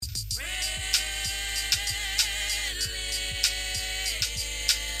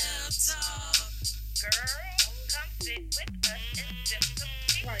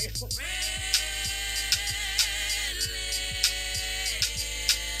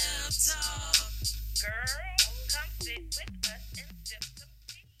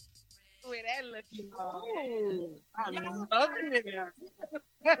Oh, I love it.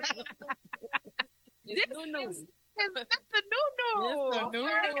 this is Mr. Nuno. Mr.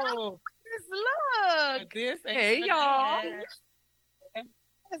 Noodle. Look. Hey, y'all.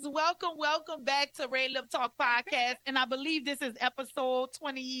 Yes, welcome back to RedLip Talk Podcast. And I believe this is episode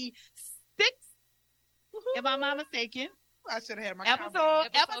 26. If I'm not mistaken. I should have had my episode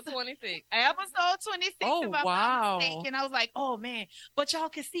 26. Episode 26. Oh, if I'm wow. not mistaken. I was like, oh, man. But y'all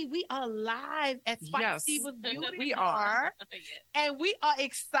can see we are live at Spicy Yes, with Beauty. we are. And we are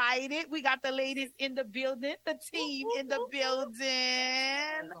excited. We got the ladies in the building, the team in the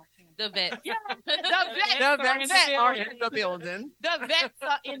building. The vets. Yeah, the The vets are in the building. The vets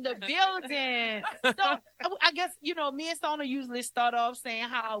are in the building. So I guess, me and Sona usually start off saying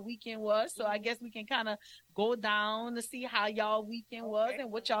how our weekend was. So I guess we can kind of go down to see how y'all weekend was and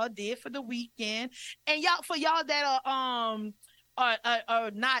what y'all did for the weekend. And for y'all that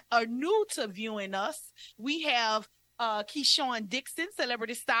are new to viewing us, we have Keyshawn Dixon,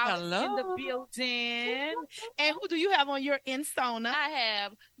 celebrity stylist, in the building. And who do you have on your end, Sona? I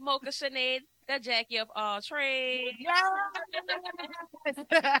have Mocha Sinead, the Jackie of all trades.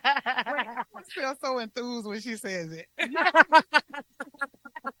 I feel so enthused when she says it.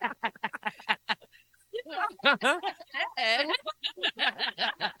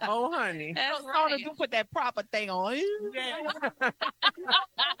 Oh, honey. Sona, you put that proper thing on. You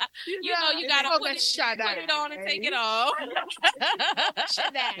gotta put it on and take it off.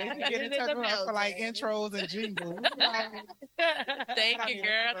 Shut down. You get in touch with her for like intros and jingles. Thank you,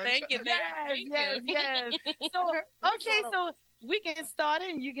 girl. Thank you. Yes. So we can start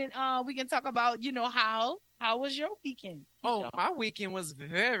and we can talk about how was your weekend? Oh, my weekend was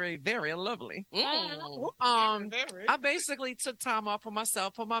very, very lovely. Mm. I basically took time off for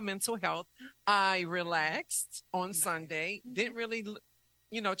myself for my mental health. I relaxed on Sunday. Didn't really,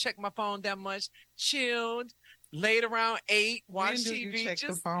 check my phone that much. Chilled. Laid around 8, watched TV.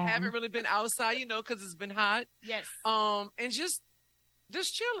 Just haven't really been outside, because it's been hot. Yes. And just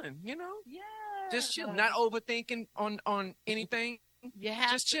chilling, Yeah. Just chilling, not overthinking on anything.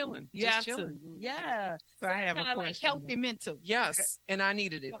 Just chilling. Just chilling. Yeah. So I have a question. Like healthy mental. Yes, and I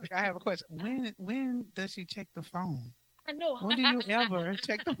needed it. I have a question. When does she check the phone? I know. When do you ever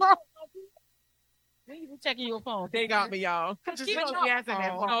check the phone? When you checking your phone? They got me, y'all. She don't be answering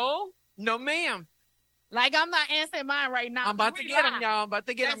that phone. No, ma'am. Like, I'm not answering mine right now. I'm about to get them, y'all. I've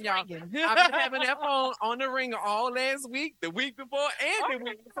been having that phone on the ringer all last week, the week before, and the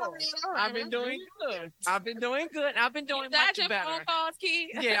week before. I've been doing good. I've been doing much better. Phone calls,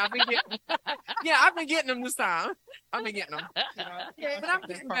 Key? Yeah, I've been getting them this time. I've been getting them. But I'm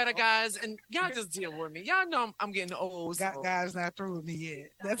getting better, guys, and y'all just deal with me. Y'all know I'm getting old. God's not through with me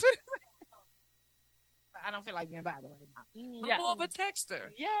yet. That's what. I don't feel like being bothered right now. I'm more of a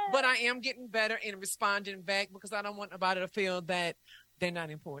texter. Yeah. But I am getting better in responding back because I don't want nobody to feel that they're not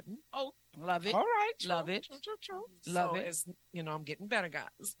important. Oh, love it. All right. Love it. True. Love so it. It's, I'm getting better,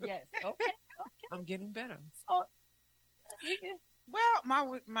 guys. Yes. Okay. I'm getting better. Well,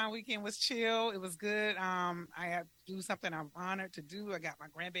 my weekend was chill. It was good. I had to do something I'm honored to do. I got my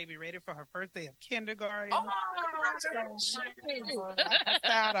grandbaby ready for her first day of kindergarten. Oh, styled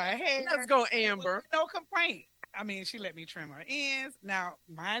her hair. Let's go, Amber. No complaint. I mean, she let me trim her ends. Now,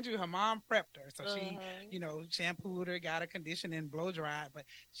 mind you, her mom prepped her. So she, shampooed her, got her conditioned and blow dried. But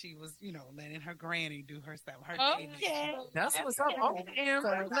she was, letting her granny do her stuff. Okay. That's what's up. Okay,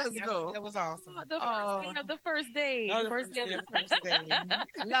 Amber. Let's go. That was awesome. The first day. First day.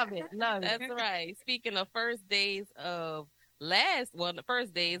 Love it. That's right. Speaking of first days of the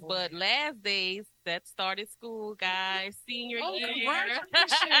first days, but last days that started school, guys. Senior year.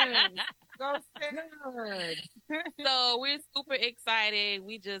 Congratulations. So we're super excited.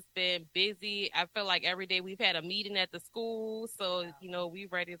 We just been busy. I feel like every day we've had a meeting at the school. So, we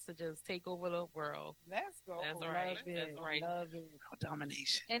ready to just take over the world. Let's go. That's right. That's right. Love it.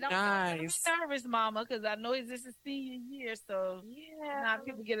 Domination. And I'm Nice. nervous, Mama, because I know this is senior year. So, now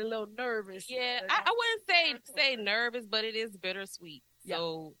people get a little nervous. Yeah, I wouldn't say nervous, but it is bittersweet.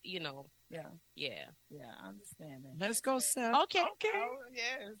 So, Yeah. Yeah, I understand that. Let's go, Seth. Okay. Oh,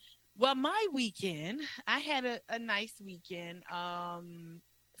 yes. Well, my weekend, I had a nice weekend.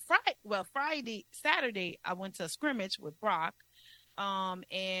 Saturday, I went to a scrimmage with Brock,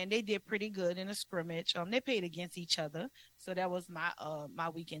 and they did pretty good in a scrimmage. They played against each other, so that was my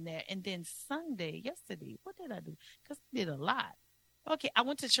weekend there. And then yesterday, what did I do? Because I did a lot. Okay, I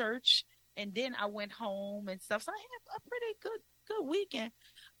went to church, and then I went home and stuff. So I had a pretty good weekend.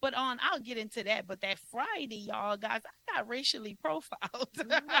 But I'll get into that. But that Friday, y'all, guys, I got racially profiled.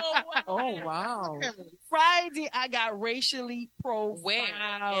 Oh, wow. Friday, I got racially profiled. where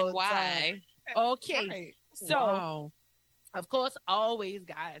and why? Okay. Right. So, Wow. of course, always,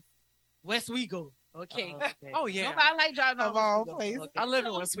 guys, West we go. Okay. Oh, yeah. Nobody like driving Of on all West we go. places. Okay. I live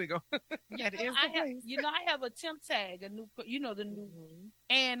in Oswego. That is I the have, place. I have a temp tag, a new, the new,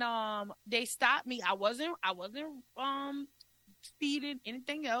 and they stopped me. I wasn't speeding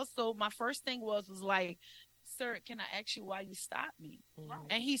anything else. So my first thing was like, sir, can I ask you why you stopped me?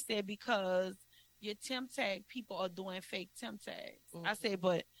 And he said, because your temp tag people are doing fake temp tags. I said,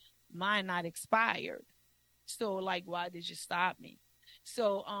 but mine not expired. So like, why did you stop me?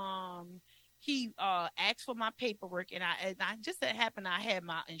 So he asked for my paperwork, and I just so happened I had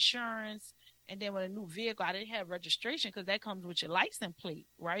my insurance, and then with a new vehicle I didn't have registration because that comes with your license plate,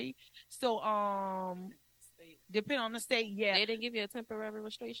 right? So depending on the state, yeah, They didn't give you a temporary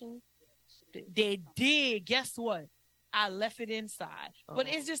registration? they did. Guess what? I left it inside. But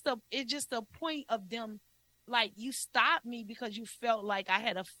it's just a point of them, like, you stopped me because you felt like I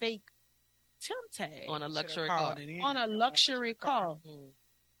had a fake temp tag On a luxury Should've car. called it in. on a luxury car.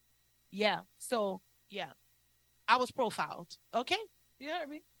 Yeah. So yeah, I was profiled. Okay, you heard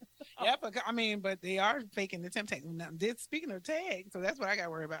me. Yeah, but they are faking the temp tag. Now, speaking of tag, so that's what I got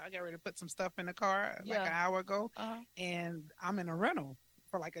worried about. I got ready to put some stuff in the car like Yeah. an hour ago, Uh-huh. and I'm in a rental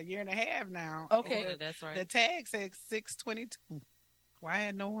for like a year and a half now. Okay. Yeah, that's right. The tag says 6/22. Why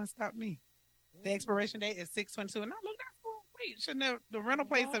had no one stopped me? The expiration date is 6/22, and I looked at for wait, shouldn't the rental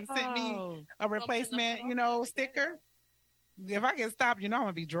place have sent me Wow. a replacement, sticker? If I get stopped, I'm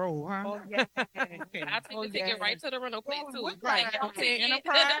gonna be drove, huh? Oh yeah. Okay. I take Oh, the ticket yeah. right to the rental place too. What Right. kind of Okay.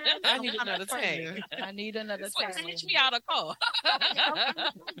 Enterprise? I need another tag. I need another tag. Switch me out of car.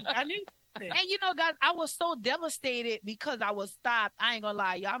 I need. And guys, I was so devastated because I was stopped. I ain't gonna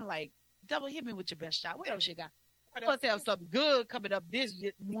lie, y'all. I'm like, double hit me with your best shot. What else you got? I must have something good coming up this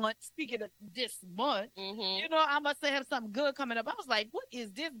month. Speaking of this month, I must have something good coming up. I was like, what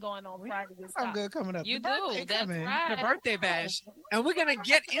is this going on Friday? Something good coming up. You The birthday do. That's coming. right. The birthday bash. And we're going to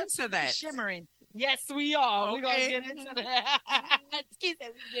get into that. Shimmering. Yes, we are. We're gonna Okay. get into that. Keith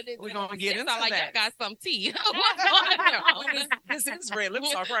said we get into We're that. going to get into Sound like that. y'all got some tea. What's going on? This is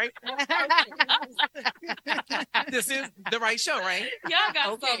RedLip Talk, right? This is the right show, right? Y'all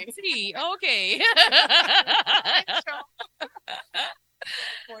got Okay. some tea. Okay.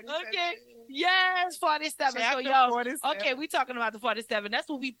 Okay. Yes, 47. So Chapter y'all, 47. okay, we talking about the 47. That's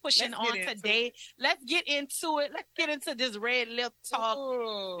what we pushing Let's on get into today. Let's get into it. Let's get into this red lip talk.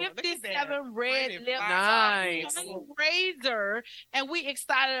 Ooh, look at that. 57 red Pretty lip Nice. fundraiser, and we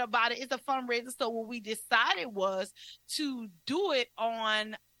excited about it. It's a fundraiser. So what we decided was to do it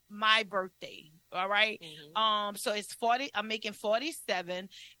on my birthday. All right. So it's 40. I'm making 47,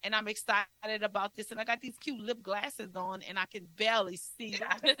 and I'm excited about this. And I got these cute lip glasses on, and I can barely see.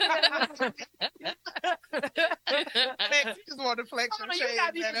 Flex, you just want to flex Oh, your no, you shades.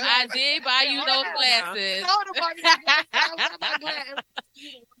 got these- man. I did buy you those glasses.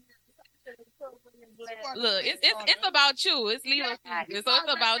 Look, it's about you. It's Leela's secret, so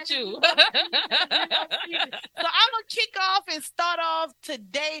it's about you. So I'm gonna kick off and start off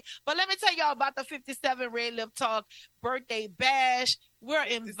today, but let me tell y'all about the 57 Red Lip Talk birthday bash. We're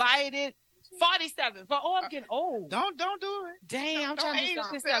invited. 47. But I'm getting old. Don't do it. Damn, I'm Don't trying to age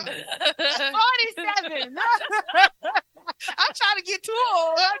get yourself. 47. I'm trying to get too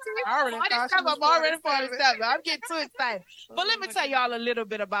old. I already thought she 47, was I'm already 47. 47. I'm getting too excited. But let me tell y'all a little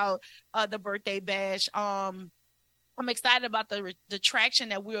bit about the birthday bash. I'm excited about the traction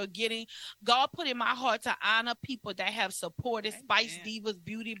that we're getting. God put in my heart to honor people that have supported Spice Divas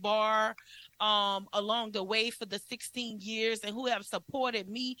Beauty Bar along the way for the 16 years, and who have supported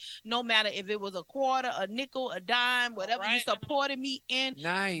me no matter if it was a quarter, a nickel, a dime, whatever you supported me in.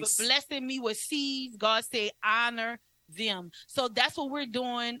 Nice. Blessing me with seeds. God said honor them. So that's what we're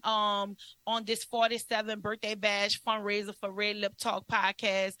doing on this 47 birthday bash fundraiser for Red Lip Talk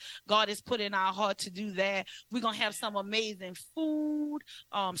podcast. God has put in our heart to do that. We're gonna have some amazing food.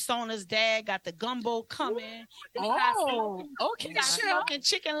 Sona's dad got the gumbo coming. Oh, okay, We got Chef. smoking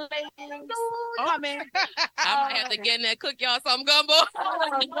chicken legs coming. I might have to get in there, cook y'all some gumbo.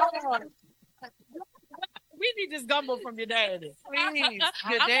 We need this gumbo from your daddy. Please.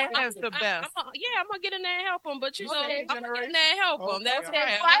 Your dad has the best. I'm gonna get in there and help him, but Okay, I'm gonna get in there and help him. That's Okay.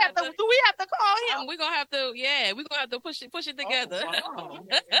 right. So I have to, do we have to call him? We're gonna have to, we're gonna have to push it together. wow.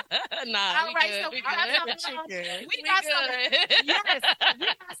 Nah, All right, good. so We we got good. some Chicken. we got some good. yes, we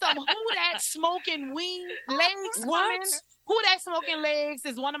got some who that smoking wing legs coming. What? Who That Smoking Legs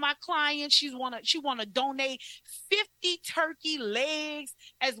is one of my clients. She wanna donate 50 turkey legs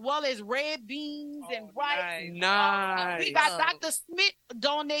as well as red beans and rice. Nice. We got Dr. Smith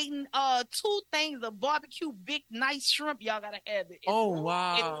donating 2 things of barbecue big nice shrimp. Y'all gotta have it.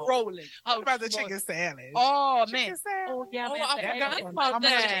 Wow. It's rolling. What about the chicken salad? Oh Chicken man. salad? Oh yeah, Oh, man. I forgot about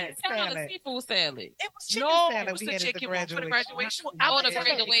that. Salad or seafood salad. It was chicken No, salad. It was We the had at chicken one for the graduation. Oh, the Yeah.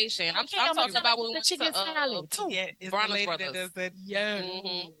 graduation. I'm I'm talking about when we the went chicken to salad too. Yeah, it's the Bronner's lady that Brothers. does that. Yeah.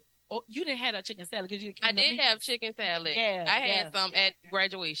 Mhm. Oh, you didn't have a chicken salad because you. I did have chicken salad. Yeah, I yeah. had some at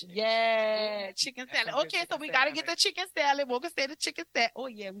graduation. Yeah, chicken That's salad. a good Okay, so chicken we gotta salad. get the chicken salad. We're gonna say the chicken salad. Oh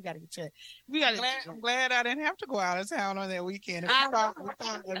yeah, we gotta get that. We gotta. I'm glad I didn't have to go out of town on that weekend. If I we thought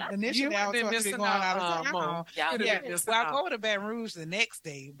initially You I would've was been supposed to be missing going out of out, town. Mo. Y'all You'd Yeah. have been missing Well, I out. go to Baton Rouge the next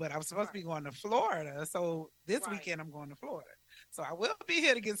day, but I was supposed to be going to Florida. So this Right. weekend I'm going to Florida. So I will be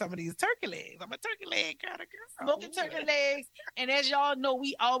here to get some of these turkey legs. I'm a turkey leg kind of girl. Smoking turkey legs. And as y'all know,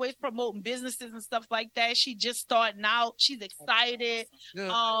 we always promoting businesses and stuff like that. She just starting out. She's excited. Good.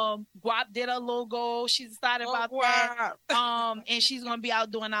 Guap did a logo. She's excited Oh, about that. wow. And she's gonna be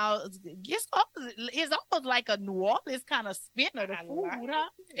out doing it's almost like a New Orleans kind of spin of the I food, like huh?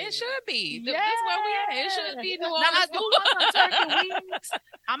 It should be. Yeah. That's where we at. It should be New Now, Orleans. I do want some turkey wings.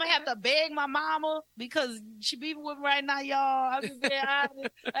 I'm gonna have to beg my mama because she beefing with me right now, y'all. I'm just being honest.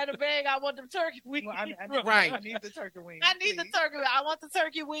 I had to beg. I want them turkey wings. Well, I Right. need the turkey wings. I need the please. turkey. I want the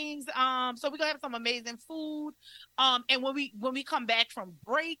turkey wings. So we're gonna have some amazing food. And when we come back from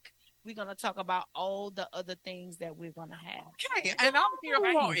break, we're gonna talk about all the other things that we're gonna have. Okay, and I'm here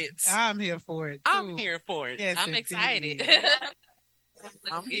for it. I'm here for it. I'm too. here for it. Yes, I'm indeed. excited.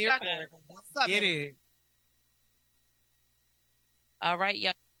 I'm here for it. What's up, Get man? it. All right,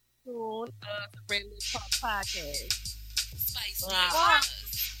 y'all. Soon, the RedLip Talk podcast. Spice Wow.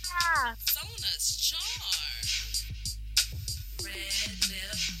 Ah, Sona's charm. Red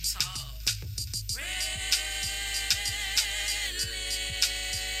lip talk. Red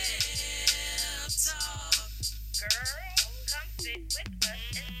lip talk. Girl, come sit with us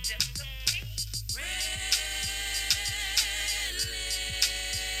and sip some tea. Red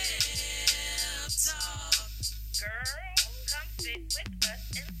lip talk. Girl, come sit with us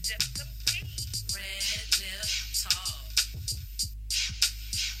and sip some tea. Red lip talk.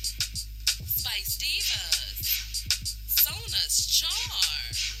 Spice Divas. Sona's charm.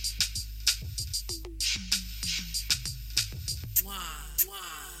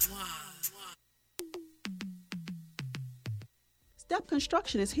 Step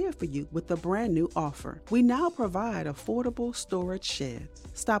Construction is here for you with a brand new offer. We now provide affordable storage sheds.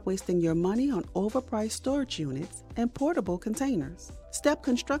 Stop wasting your money on overpriced storage units and portable containers. Step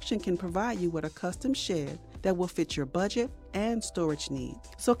Construction can provide you with a custom shed that will fit your budget and storage needs.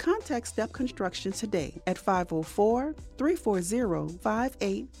 So contact Step Construction today at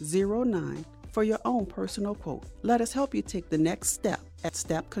 504-340-5809 for your own personal quote. Let us help you take the next step at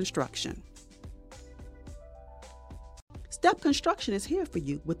Step Construction. Step Construction is here for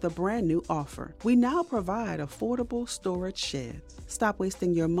you with a brand new offer. We now provide affordable storage sheds. Stop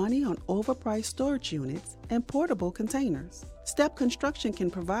wasting your money on overpriced storage units and portable containers. Step Construction can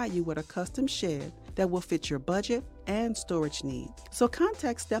provide you with a custom shed that will fit your budget and storage needs. So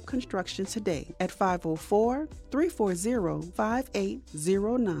contact Step Construction today at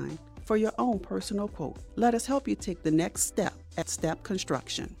 504-340-5809 for your own personal quote. Let us help you take the next step at Step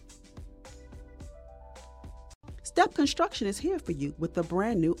Construction. Step Construction is here for you with a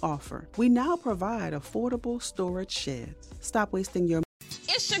brand new offer. We now provide affordable storage sheds. Stop wasting your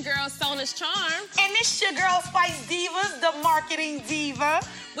It's your girl, Sona's Charm. And it's your girl, Spice Divas, the marketing diva.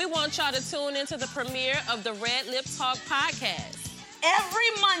 We want y'all to tune into the premiere of the RedLip Talk podcast. Every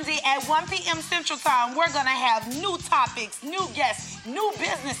Monday at 1 p.m. Central Time, we're going to have new topics, new guests, new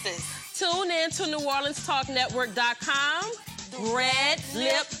businesses. Tune in to NewOrleansTalkNetwork.com.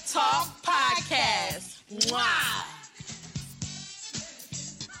 RedLip Talk podcast. Wow.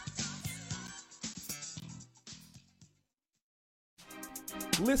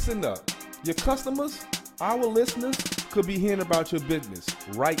 Listen up. Your customers, our listeners, could be hearing about your business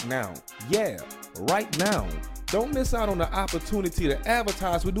right now. Yeah, right now. Don't miss out on the opportunity to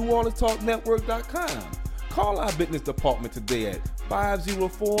advertise with NewOrleansTalkNetwork.com. Call our business department today at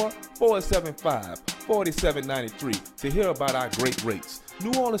 504-475-4793 to hear about our great rates.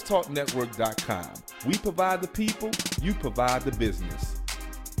 NewOrleansTalkNetwork.com. We provide the people, you provide the business.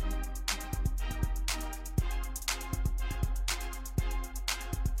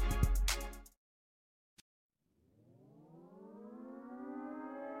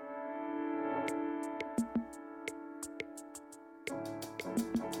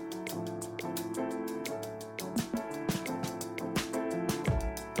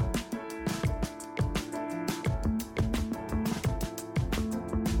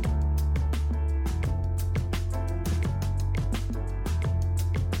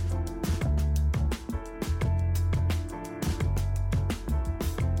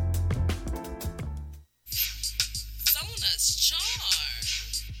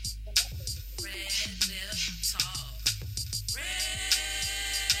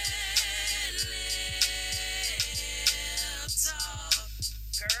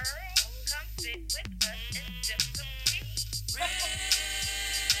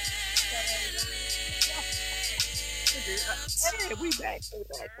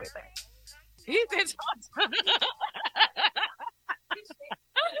 He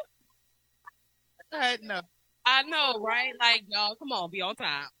said, No. I know, right? Like, y'all, come on, be on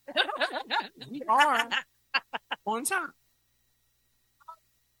time. We are on time.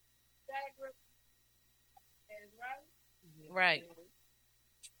 Right.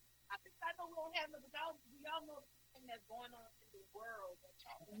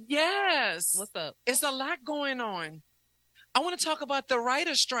 Yes. What's up? It's a lot going on. I want to talk about the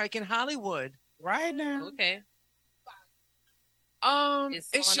writer's strike in Hollywood. Right now. Okay. It's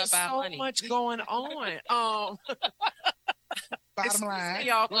It's just about so money. much going on. Bottom line.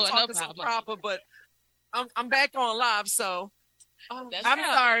 y'all Blowing talking up so about money. proper, but I'm back on live, so That's I'm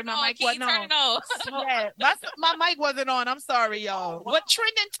right. sorry, my Oh, mic can you wasn't turn on. it on? Yeah, my mic wasn't on. I'm sorry, y'all. What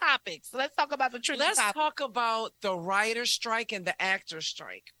trending topics? Let's talk about the trending let's topics. talk about the writer's strike and the actor's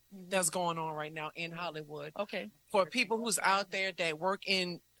strike that's going on right now in Hollywood. Okay. For people who's out there that work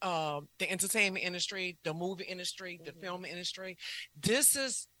in the entertainment industry, the movie industry, the film industry, this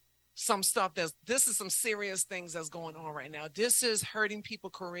is some stuff this is some serious things that's going on right now. This is hurting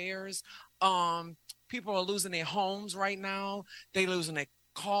people's careers. People are losing their homes right now. They losing their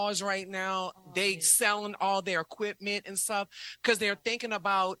cars right now. They selling all their equipment and stuff because they're thinking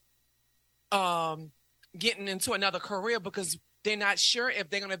about getting into another career because they're not sure if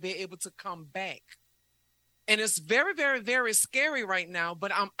they're going to be able to come back. And it's very, very, very scary right now.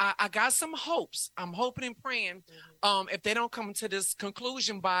 But I got some hopes. I'm hoping and praying if they don't come to this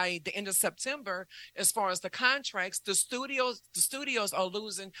conclusion by the end of September, as far as the contracts, the studios are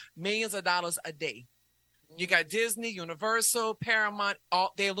losing millions of dollars a day. You got Disney, Universal, Paramount,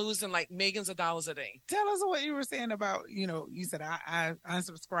 they're losing like millions of dollars a day. Tell us what you were saying about, you said I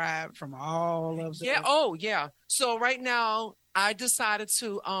unsubscribed from all of the. Yeah. Oh, yeah. So right now I decided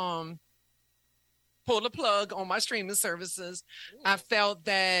to pull the plug on my streaming services. I felt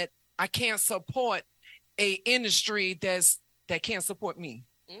that I can't support a industry that can't support me.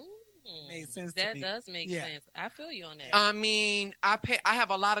 Made sense to That me. does make Yeah. sense. I feel you on that. I mean, I have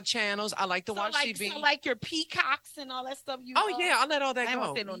a lot of channels. I like to watch TV. So like your peacocks and all that stuff. Yeah, I let all that I go.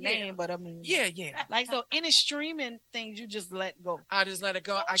 won't say no name, but I mean, Yeah. Like so, any streaming things you just let go. I just let it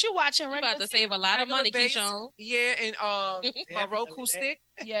go. What you watching? You Regular about to save a lot of money, base, Keyshawn. Yeah, and my Roku stick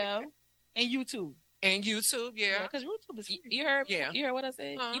Yeah, and YouTube. and YouTube. Yeah, because YouTube is free. You heard? Yeah. You heard what I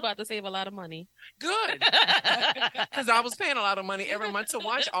said? Uh-huh. You about to save a lot of money. good. Because I was paying a lot of money every month to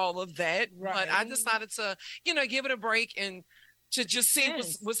watch all of that, but I decided to, give it a break and to just see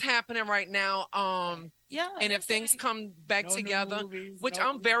what's happening right now. Yeah, And if things come back No new together, movies, which no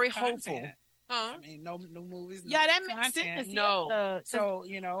I'm very new hopeful. content. Huh? I mean, no new movies. Yeah, no that new makes content. sense. No. So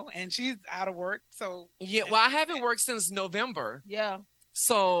and she's out of work. So Yeah, well, I haven't worked since November. Yeah.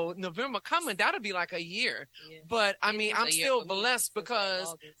 So November coming, that'll be like a year. Yeah. But I It mean, is I'm a year still for me. blessed It's like because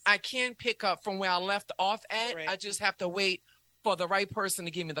August. I can pick up from where I left off at. Correct. I just have to wait for the right person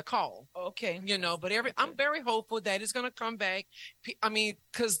to give me the call. Okay. But I'm very hopeful that it's going to come back. I mean,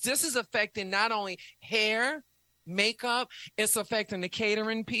 because this is affecting not only hair, makeup, it's affecting the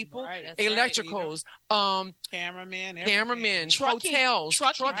catering people, Right, that's right. electricals, cameramen, Trucking, hotels,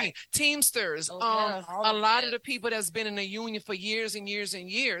 trucking, trucking, Teamsters, Oh, yeah. a lot of the people that's been in the union for years and years and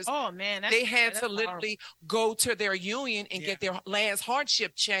years. Oh man, They had to literally go to their union and Yeah. get their last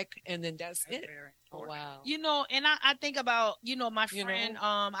hardship check, and then that's it. Oh, wow. And I think about my You know? friend.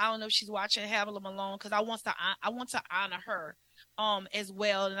 I don't know if she's watching Havilah Malone because I want to honor her as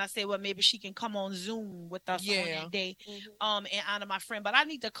well. And I say, well, maybe she can come on Zoom with us on Yeah. that day Mhm. and honor my friend. But I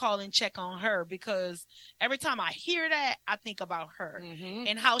need to call and check on her because every time I hear that, I think about her Mhm.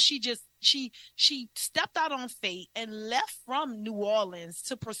 and how she stepped out on faith and left from New Orleans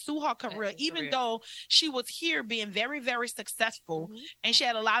to pursue her career, even though she was here being very, very successful Mhm. and she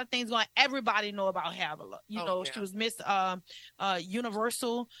had a lot of ththings going. Everybody know about Havilah. Yeah. She was Miss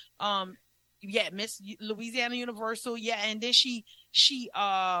Universal. Miss Louisiana Universal. Yeah, and then she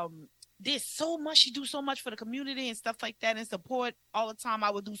did so much. She do so much for the community and stuff like that and support all the time.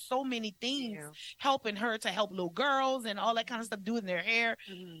 I would do so many things Yeah. helping her to help little girls and all that kind of stuff, doing their hair.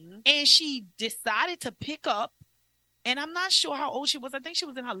 Mm-hmm. And she decided to pick up, and I'm not sure how old she was. I think she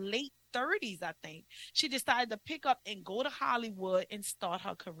was in her late 30s, I think. She decided to pick up and go to Hollywood and start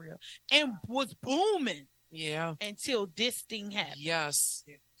her career and was booming Yeah. until this thing happened. Yes.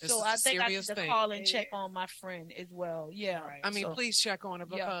 This So is I a think I need serious to thing. call and check on my friend as well. Yeah. Right. I mean, So- please check on it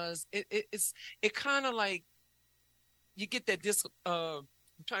Yeah. because it kind of like you get that I'm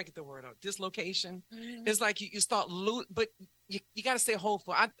trying to get the word out, dislocation. Mhm. It's like you start but you got to stay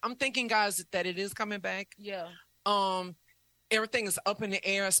hopeful. I'm thinking, guys, that it is coming back. Yeah. Everything is up in the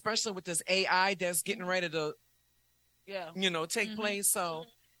air, especially with this AI that's getting ready to take place. So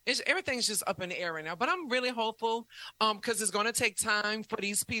everything's just up in the air right now. But I'm really hopeful because it's going to take time for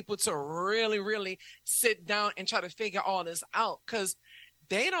these people to really, really sit down and try to figure all this out because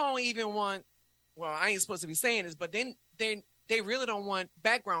they don't even want, well, I ain't supposed to be saying this, but they really don't want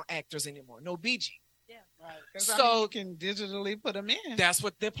background actors anymore. No BG. Yeah, right. So you can digitally put them in. That's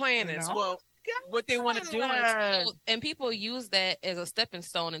what their plan is. Well, what they want to do is, and people use that as a stepping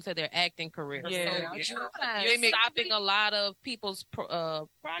stone into their acting career. Yeah, so you're stopping a lot of people's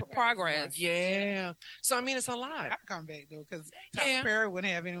progress. Yeah. So I mean, it's a lot. I come back though because Tyler Perry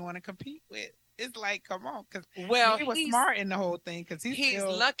wouldn't have anyone to compete with. It's like, come on, because he was smart in the whole thing. Because he's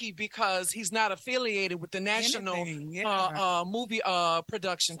lucky because he's not affiliated with the national movie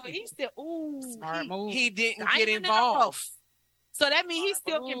production. So he's still smart move. He didn't get involved. So that means he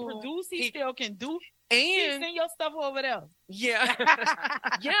still can produce. He still can do. And send your stuff over there. Yeah.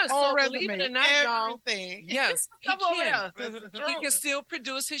 Yeah. So believe it or not, y'all. Yes. He can still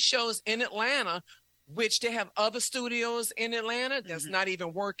produce his shows in Atlanta, which they have other studios in Atlanta that's not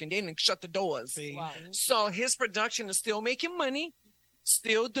even working. They didn't shut the doors. Wow. So his production is still making money,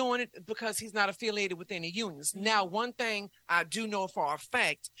 still doing it because he's not affiliated with any unions. Now, one thing I do know for a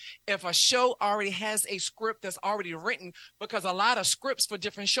fact, if a show already has a script that's already written, because a lot of scripts for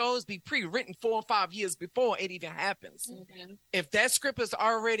different shows be pre-written 4 or 5 years before it even happens. Mm-hmm. If that script has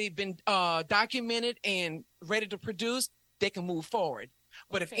already been documented and ready to produce, they can move forward.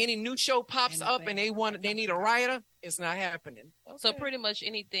 But if any new show pops up and they need a writer, it's not happening. So pretty much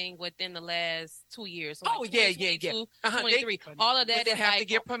anything within the last 2 years. So like 23, all of that they have to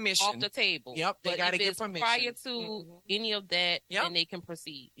get permission off the table. Yep, they got to get permission prior to any of that, then they can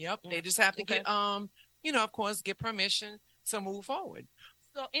proceed. Yep, they just have to get of course, get permission to move forward.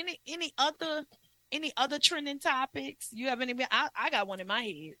 So any other trending topics? You have any? I got one in my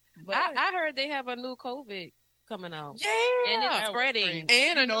head. But I heard they have a new COVID coming out. Yeah. And it's spreading.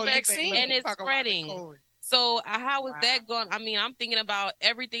 And a new vaccine. And it's spreading. So how is that going? I mean, I'm thinking about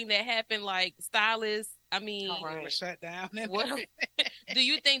everything that happened, like stylists. I mean, shut down. Do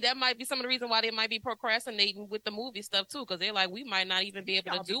you think that might be some of the reason why they might be procrastinating with the movie stuff too? Because they're like, we might not even be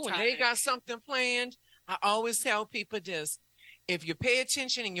able to do it. They got something planned. I always tell people this. If you pay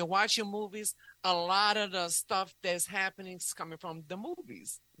attention and you watch your movies, a lot of the stuff that's happening is coming from the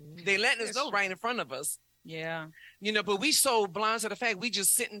movies. They letting us know right in front of us. Yeah. But we so blind to the fact we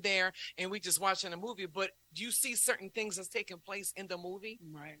just sitting there and we just watching a movie. But you see certain things that's taking place in the movie.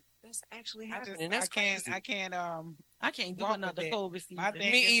 Right. That's actually happening. I can't do another COVID season.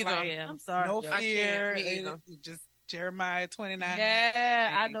 Me either. I'm sorry. No fear. Me either. Just Jeremiah 29.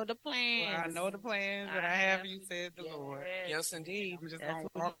 Yeah, I know the plans. Well, I know the plans that I have. You said the Lord. Yes, indeed. I'm just gonna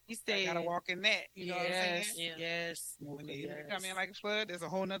walk. I gotta walk in that. You know what I'm saying? Yes. When they come in like a flood, there's a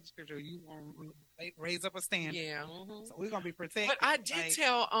whole nother scripture. You want to raise up a standard. Yeah. So we're gonna be protected. But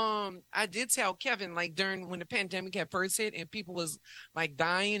I did tell Kevin, like during when the pandemic had first hit and people was like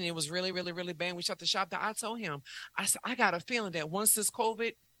dying and it was really, really, really bad. We shut the shop down. I told him, I said, I got a feeling that once this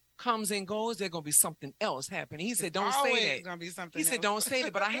COVID comes and goes, there's gonna be something else happening. He said, "Don't say that." Gonna be something he said, "Don't say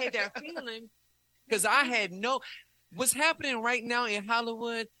that." But I had that feeling because I had what's happening right now in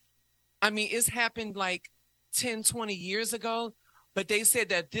Hollywood. I mean, it's happened like 10, 20 years ago, but they said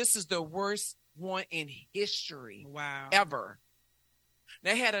that this is the worst one in history. Wow, ever.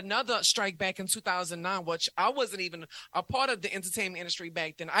 They had another strike back in 2009, which I wasn't even a part of the entertainment industry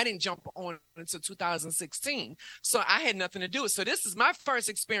back then. I didn't jump on until 2016. So I had nothing to do with it. So this is my first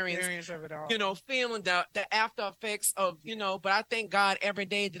experience of it all. Feeling the after effects of, but I thank God every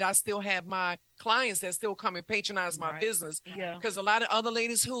day that I still have my clients that still come and patronize my business. Yeah. Because a lot of other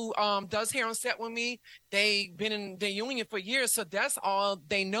ladies who does hair on set with me, they've been in the union for years. So that's all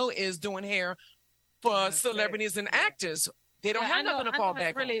they know is doing hair for celebrities and actors. They don't have nothing to fall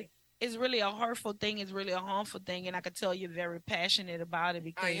back on. It's really a hurtful thing. It's really a harmful thing. And I can tell you're very passionate about it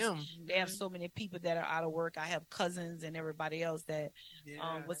because they have so many people that are out of work. I have cousins and everybody else that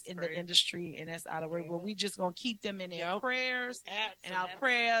was in the industry and that's out of work. Well, we just going to keep them in their prayers and our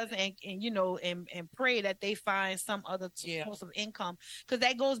prayers and pray that they find some other source of income. Because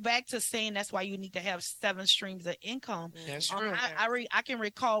that goes back to saying that's why you need to have 7 streams of income. That's true. I can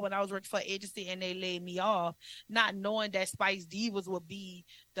recall when I was working for an agency and they laid me off, not knowing that Spice Divas would be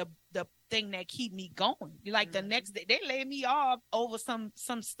the thing that keep me going. Like the next day they laid me off over some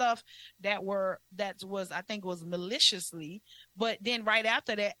stuff that was I think was maliciously, but then right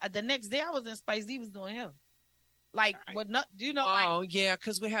after that the next day I was in Spice Divas doing hair. Like what not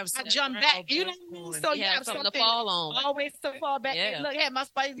because we have I jump back, you know what I mean? So you have something to fall on. Always to fall back. Yeah. Look, I had my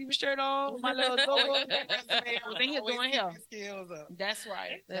Spice Diva shirt on, my little door. I was in here doing hair. That's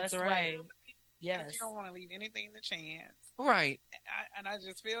right. That's right. Yes. You don't want to leave anything to chance. Right. And I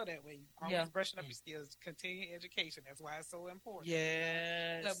just feel that way. Always Yeah. brushing up your skills, continue education. That's why it's so important.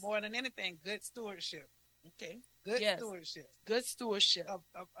 Yes. But more than anything, good stewardship. Okay. Good Yes. stewardship Good stewardship. of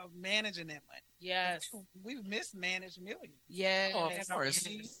managing that money. Yes. We've mismanaged millions. Yes. Oh, And, of course.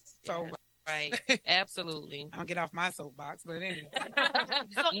 So Right. Absolutely. I'll get off my soapbox, but anyway.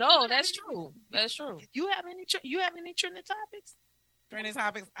 No, that's true. That's true. You have any trending topics? Trending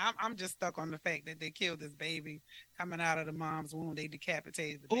topics. I'm just stuck on the fact that they killed this baby coming out of the mom's womb. They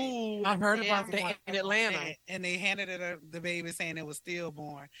decapitated the baby. Ooh, I heard yeah. about that in Atlanta. And they handed it the baby saying it was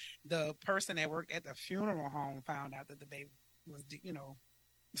stillborn. The person that worked at the funeral home found out that the baby was,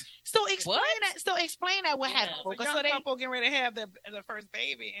 So explain that. So explain that. What Yeah. happened? a Because young so they. couple getting ready to have the first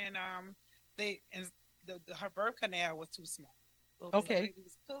baby, and her birth canal was too small. Okay. He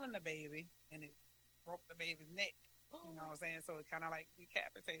was pulling the baby, and it broke the baby's neck. You know what I'm saying? So it kind of like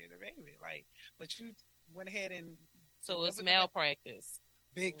decapitated the baby. Like, but you went ahead and So it's malpractice.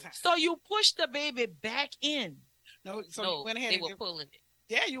 big time. So you pushed the baby back in. No, so No, you went ahead they and were pulling it.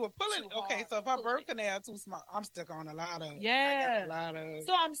 yeah, you were pulling. Too Okay, hard. so if her birth Pulling it. canal too small, I'm stuck on a lot of Yeah. a lot of.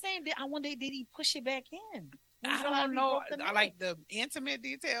 So I'm saying that I wonder, did he push it back in? I don't know. I like the intimate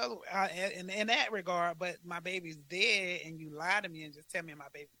details in that regard, but my baby's dead, and you lie to me and just tell me my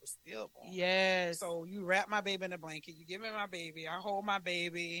baby was stillborn. Yes. So you wrap my baby in a blanket, you give me my baby, I hold my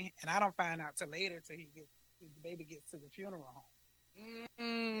baby, and I don't find out till later till the baby gets to the funeral home.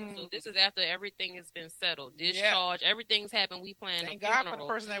 So this is after everything has been settled, discharge, everything's happened. We planned Thank a God for the funeral,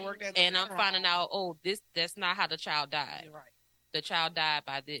 person that worked at the and I'm funeral finding home. out, that's not how the child died. You're right. The child died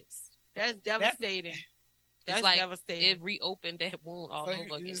by this. That's devastating. That's It's like devastating. it reopened that wound all So over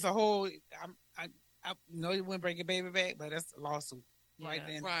again. it's a whole. I know you wouldn't bring your baby back, but that's a lawsuit right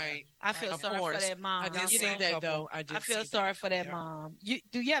Yeah. then. Right. I feel Of sorry course. for that mom. I did You see know, that though. I feel sorry for that Yeah. mom. Do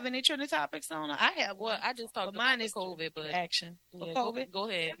you have any trending topics on? I have Well, one. I just talked But mine about is COVID, but action for yeah, COVID. Go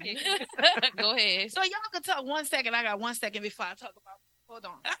ahead. Go ahead. So y'all can talk 1 second. I got 1 second before I talk about. Hold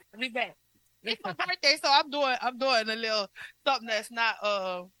on. Be back. It's my birthday, so I'm doing a little something that's not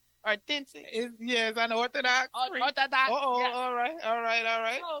authentic. Yes, I know Orthodox. Orthodox. Oh, Yeah. all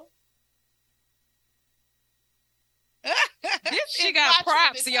right. So, She is got my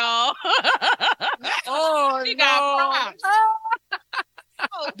props, trending y'all. Oh, She got props.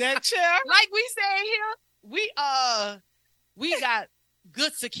 that chair. like we say here, we got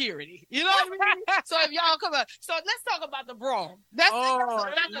good security. You know what I mean? So if y'all come up, so let's talk about the brawl. That's Oh, the Lord.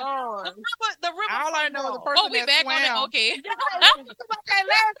 river All I know is the person We that back swam. on it. Okay. We talked about that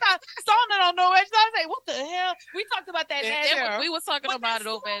last time. Sona don't know it. So I say, what the hell? We talked about that Yeah, last yeah. time. We were talking But about they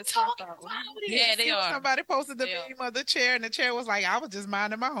it over at still talking Starbucks. about it. Yeah, they are. Somebody posted the They are. meme of the chair, and the chair was like, "I was just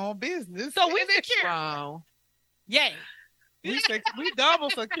minding my own business." So we secure. Wow. Yeah. we double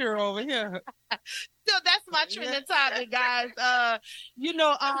secure over here. So that's my trending topic, guys.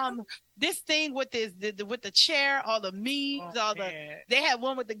 This thing with with the chair, all the memes, they had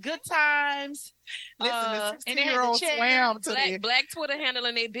one with the good times. Listen, and the they had the 16-year-old chair. swam to the. Black Twitter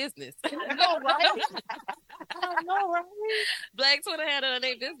handling their business. I know, right? I know, right? Black Twitter handling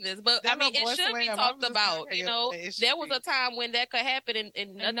their business. But That I mean, little boy it should be swam. talked I'm just about. saying, You know, it should there was be. a time when that could happen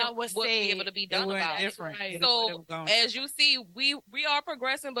and nothing that was would be said. able to be It done went about it. different. Right. It So, would've gone as you see, we are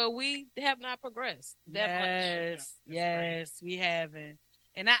progressing, but we have not progressed that much. Yes, we haven't.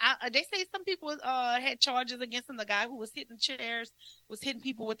 And they say some people had charges against him. The guy who was hitting chairs was hitting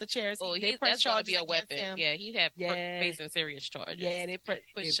people with the chairs. Oh, they that's going to be a against weapon. him. Yeah, he had Yeah. facing serious charges. Yeah, they put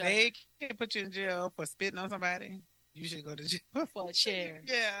If charges they can put you in jail for spitting on somebody, you should go to jail for a chair.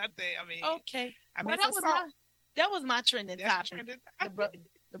 Yeah, I mean, Okay, I mean, well, it's assault. that was my trending That's topic. trending.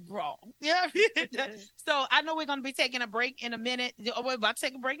 The brawl. Yeah. So I know we're gonna be taking a break in a minute. We're about to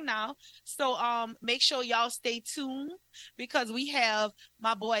take a break now. So make sure y'all stay tuned because we have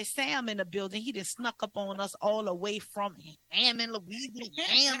my boy Sam in the building. He just snuck up on us all the way from Hammond,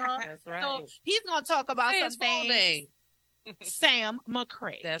 Louisiana. That's right. So he's gonna talk about Say his some full things. name. Sam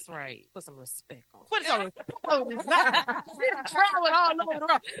McCrae. That's right. Put some respect on. Put some respect on his name. Traveling all over the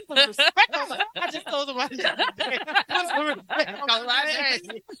world. Put some respect on it. I just told him I did. Put some respect on my name.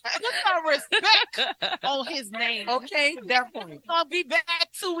 Put some respect on his name. Okay, definitely. We're gonna be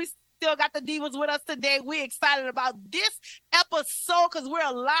back too. We still got the Divas with us today. We're excited about this episode because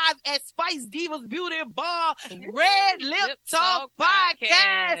we're live at Spice Divas Beauty Bar Red Lip Talk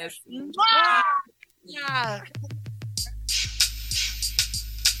Podcast. Mwah! Yeah.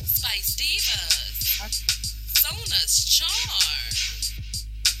 Spice Divas. Sona's Charm.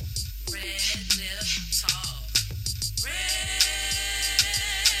 Red Lip Talk. Red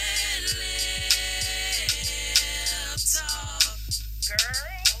Lip Talk. Girl,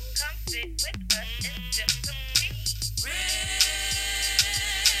 come sit with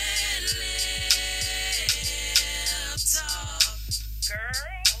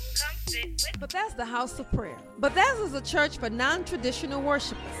with Bethesda House of Prayer. Bethesda is a church for non-traditional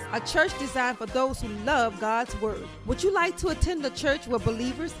worshipers, a church designed for those who love God's Word. Would you like to attend a church where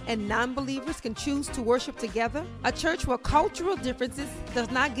believers and non-believers can choose to worship together? A church where cultural differences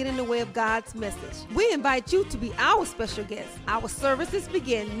does not get in the way of God's message. We invite you to be our special guest. Our services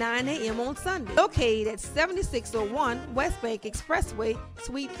begin 9 a.m. on Sunday, located at 7601 West Bank Expressway,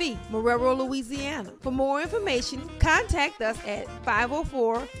 Suite B, Marrero, Louisiana. For more information, contact us at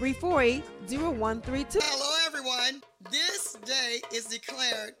 504-348-0132. Hello, everyone. This day is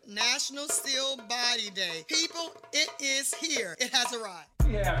declared National Still Body Day. People, it is here. It has arrived.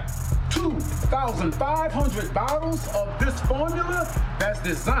 We have 2,500 bottles of this formula that's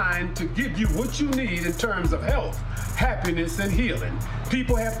designed to give you what you need in terms of health, happiness, and healing.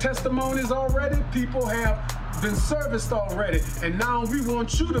 People have testimonies already. People have been serviced already, and now we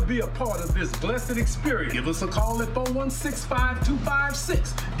want you to be a part of this blessed experience. Give us a call at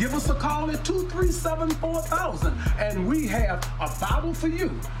 416-5256. Give us a call at 237-4000, and we have a bottle for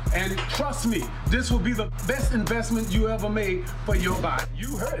you. And trust me, this will be the best investment you ever made for your body.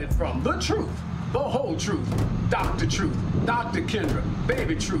 You heard it from the truth, the whole truth, Dr. Truth, Dr. Kendra,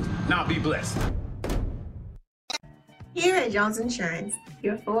 Baby Truth. Now be blessed. Here at Jones Insurance,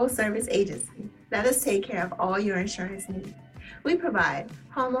 your full-service agency, let us take care of all your insurance needs. We provide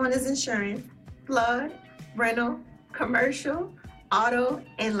homeowners insurance, flood, rental, commercial, auto,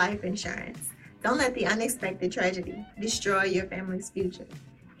 and life insurance. Don't let the unexpected tragedy destroy your family's future.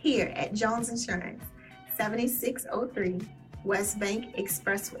 Here at Jones Insurance, 7603 West Bank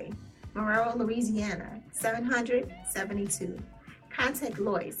Expressway, Marrero, Louisiana, 772. Contact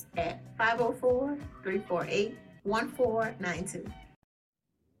Lois at 504-348-1492.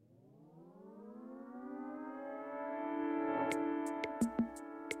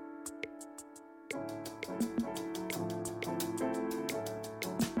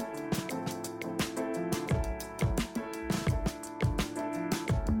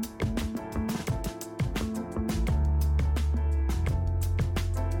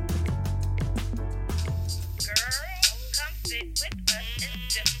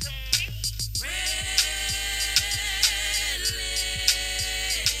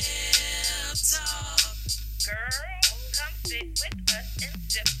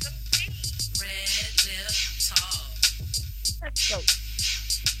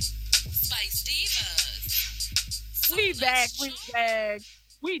 We back.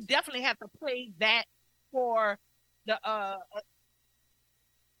 We definitely have to play that for the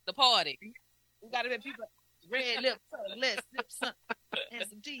party. We gotta have people red lip, let's lip some and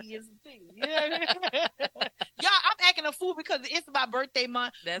some tea and some tea. Y'all, I'm acting a fool because it's my birthday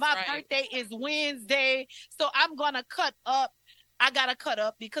month. My birthday is Wednesday, so I'm gonna cut up. I gotta cut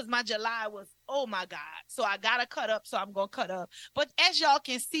up because my July was, oh my God. So I gotta cut up, so I'm gonna cut up. But as y'all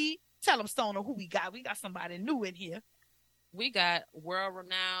can see, tell them, Sona, who we got. We got somebody new in here. We got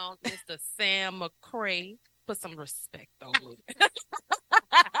world-renowned Mr. Sam McCray. Put some respect on it.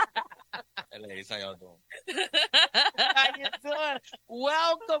 Hey, ladies, how y'all doing? How you doing?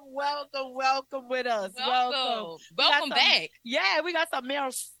 Welcome with us. Welcome back. Yeah, we got some male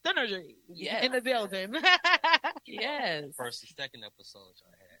synergy in the building. Yes. First and second episode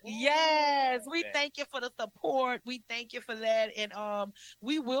y'all had. Yes, we thank you for the support. We thank you for that, and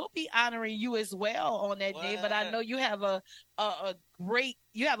we will be honoring you as well on that day. But I know you have a great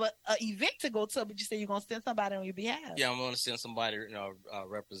event to go to. But you say you're gonna send somebody on your behalf. Yeah, I'm gonna send somebody,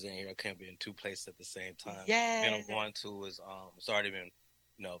 represent here. I can't be in two places at the same time. Yeah, and I'm going to is it's already been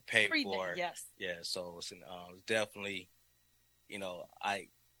paid free for. Day, yes. Yeah, so it's definitely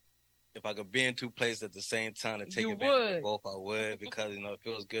if I could be in two places at the same time to take advantage of both, I would, because it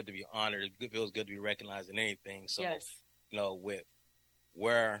feels good to be honored. It feels good to be recognized in anything. So, with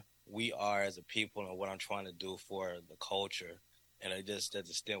where we are as a people and what I'm trying to do for the culture, and it just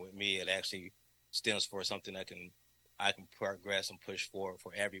doesn't stem with me. It actually stems for something I can progress and push for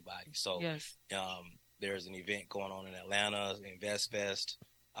everybody. So, there's an event going on in Atlanta, Invest Fest.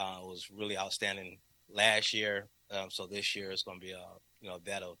 It was really outstanding last year. So this year it's going to be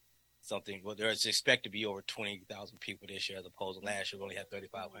that'll. Something. Well, there's expected to be over 20,000 people this year, as opposed to last year. We only had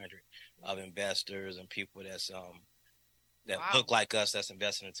 3,500 of investors and people that look like us, that's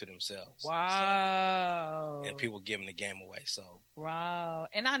investing into themselves. Wow. So, and people giving the game away. So wow.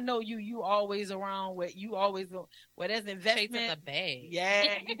 And I know you always around where there's investment. Chasing the bag.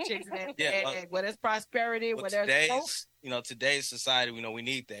 Yeah, you chasing that bag. Where there's prosperity, where there's hope. Today's society, we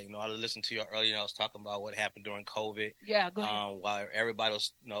need that. I listened to you earlier. I was talking about what happened during COVID. Yeah, go ahead. While everybody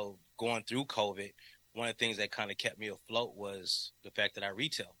was, going through COVID, one of the things that kind of kept me afloat was the fact that I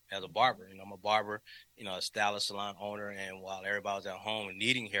retail as a barber. I'm a barber, a stylist, salon owner, and while everybody was at home and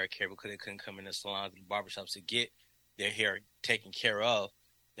needing hair care because they couldn't come in the salons and barbershops to get their hair taken care of,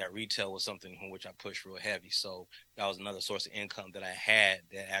 that retail was something in which I pushed real heavy. So that was another source of income that I had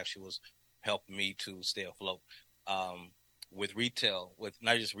that actually was helping me to stay afloat. With retail, with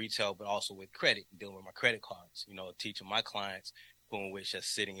not just retail, but also with credit, dealing with my credit cards, teaching my clients who which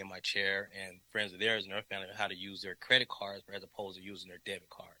just sitting in my chair and friends of theirs and their family how to use their credit cards as opposed to using their debit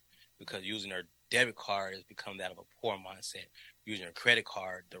card. Because using their debit card has become that of a poor mindset. Using their credit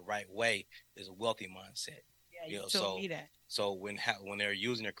card the right way is a wealthy mindset. Yeah, you told me that. So when they're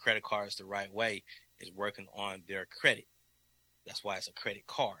using their credit cards the right way, it's working on their credit. That's why it's a credit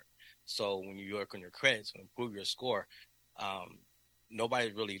card. So when you work on your credit to improve your score,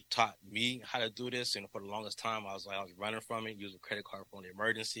 nobody really taught me how to do this. And for the longest time, I was running from it, using credit card for the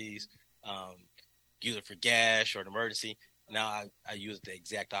emergencies, use it for gas or an emergency. Now I use it the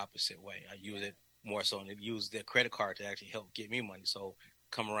exact opposite way. I use it more so and use the credit card to actually help get me money. So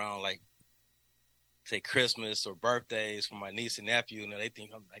come around say Christmas or birthdays for my niece and nephew, they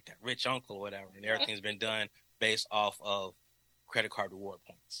think I'm like that rich uncle or whatever. And everything's been done based off of credit card reward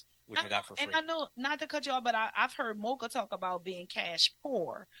points, which I got for free. And I know, not to cut you off, but I've heard Mocha talk about being cash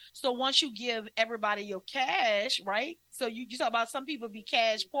poor. So once you give everybody your cash, right? So you talk about some people be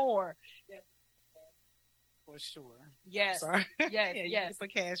cash poor. For sure. Yes. Sorry. Yes. Yes. It's a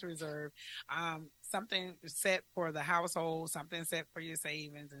cash reserve. Something set for the household, something set for your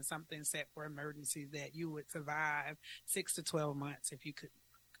savings, and something set for emergencies that you would survive 6 to 12 months if you could.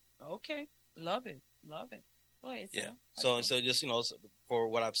 Okay. Love it. Love it. Go ahead, yeah. So just, for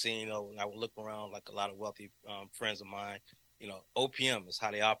what I've seen, I would look around like a lot of wealthy friends of mine, OPM is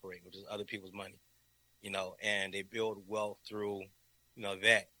how they operate, which is other people's money, and they build wealth through,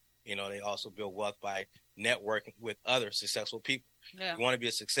 that. They also build wealth by networking with other successful people. Yeah. You want to be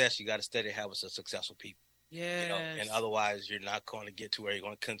a success, you got to study how it's a successful people. Yeah. And otherwise you're not going to get to where you're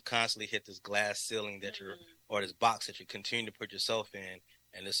going to constantly hit this glass ceiling that or this box that you continue to put yourself in.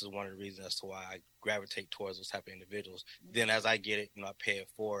 And this is one of the reasons as to why I gravitate towards those type of individuals. Then as I get it, I pay it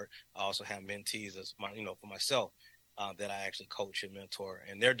forward. I also have mentees as my, for myself, that I actually coach and mentor,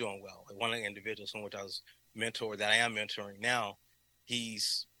 and they're doing well. One of the individuals in which I was mentored, that I am mentoring now,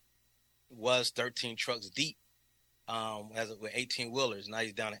 was 13 trucks deep, with 18 wheelers. Now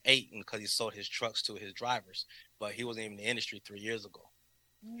he's down to 8 because he sold his trucks to his drivers. But he wasn't even in the industry 3 years ago.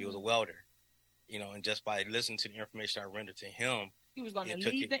 He was a welder, and just by listening to the information I rendered to him, he was going to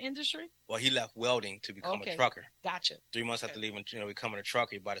leave the industry? Well, he left welding to become a trucker. Gotcha. 3 months after leaving, becoming a trucker,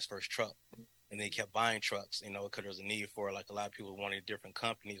 he bought his first truck. And then he kept buying trucks, because there was a need for, a lot of people wanted different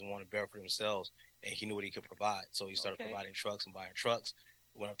companies and wanted better for themselves. And he knew what he could provide. So he started providing trucks and buying trucks.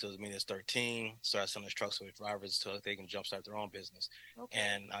 Went up to as many as 13, started selling his trucks with drivers so they can jumpstart their own business.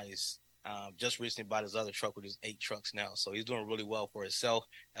 And he's just recently bought his other truck with his 8 trucks now. So he's doing really well for himself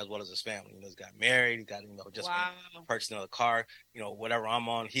as well as his family. He's got married. He got, just purchased another car. Whatever I'm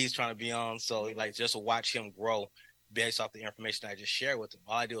on, he's trying to be on. So just to watch him grow based off the information I just shared with him.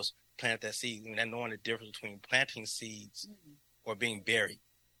 All I do is plant that seed. And knowing the difference between planting seeds or being buried.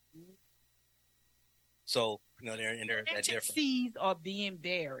 So, they're that different. Seeds are being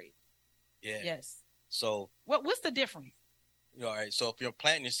buried. Yeah. Yes. So what's the difference? All right. So if you're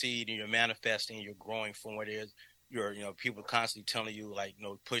planting a seed and you're manifesting, you're growing from what it is, you're, people constantly telling you,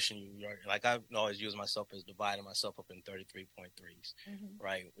 pushing you. I've always used myself as dividing myself up in 33.3s,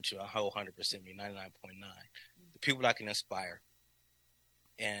 right? Which a whole 100% mean 99.9. The people that I can inspire.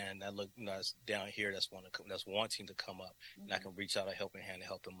 And I look, that's down here. That's wanting to come up, and I can reach out a helping hand to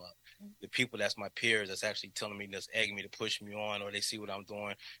help them up. The people that's my peers, that's actually telling me, that's egging me to push me on, or they see what I'm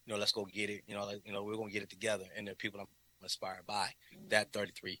doing. Let's go get it. We're gonna get it together. And the people I'm inspired by, that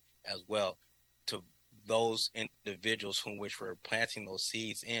 33 as well. To those individuals which we're planting those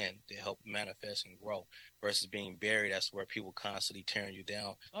seeds in to help manifest and grow, versus being buried. That's where people constantly tearing you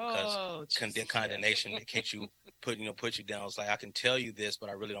down because condemnation that keeps you put you down. It's I can tell you this, but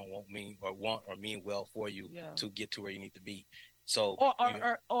I really don't mean well for you to get to where you need to be. So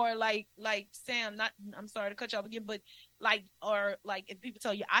or like Sam, I'm sorry to cut you off again, but if people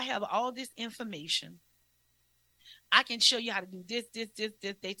tell you I have all this information, I can show you how to do this.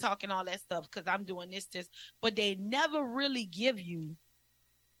 They talking all that stuff because I'm doing this, but they never really give you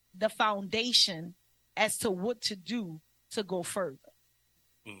the foundation as to what to do to go further.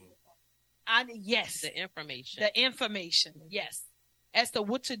 Yes. The information. Yes. As to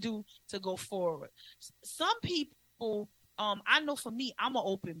what to do to go forward. Some people, I know for me, I'm an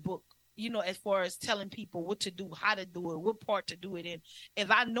open book. as far as telling people what to do, how to do it, what part to do it in.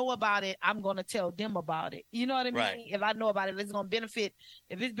 If I know about it, I'm going to tell them about it. You know what I mean? Right. If I know about it, it's going to benefit.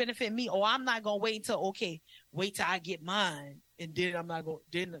 If it's benefit me, or I'm not going to wait till I get mine. And then I'm not going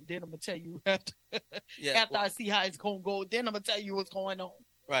then I'm going to tell you after I see how it's going to go, then I'm going to tell you what's going on.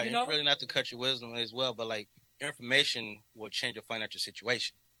 Right. It's really not to cut your wisdom as well, but like information will change your financial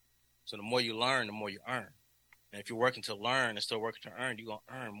situation. So the more you learn, the more you earn. And if you're working to learn and still working to earn, you're going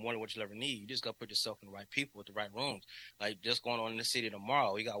to earn more than what you'll ever need. You just got to put yourself in the right people with the right rooms. Like just going on in the city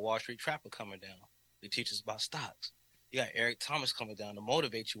tomorrow, we got Wall Street Trapper coming down. They teach us about stocks. You got Eric Thomas coming down to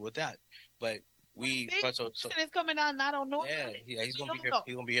motivate you with that. But it's coming down and I don't know. Yeah, he's going to be here.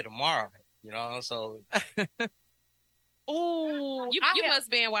 He's going to be here tomorrow. So. Oh, you must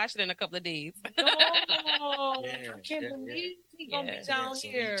be in Washington a couple of days. No, I can't believe he's going to be down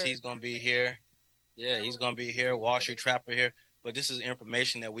here. He's going to be here. Yeah, he's going to be here. Wall Street Trapper here. But this is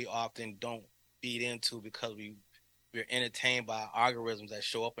information that we often don't feed into because we're entertained by algorithms that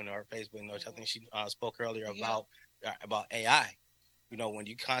show up in our Facebook notes. I think she spoke earlier about AI. When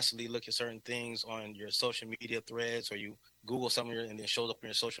you constantly look at certain things on your social media threads or you Google something and then shows up in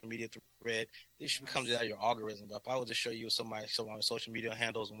your social media thread, this becomes out of your algorithm. But if I was to show you some on social media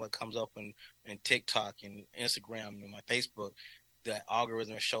handles and what comes up in TikTok and Instagram and my Facebook, the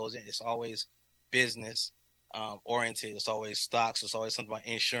algorithm shows it. It's always business oriented. It's always stocks. It's always something about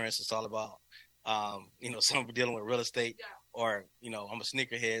insurance. It's all about something dealing with real estate, or I'm a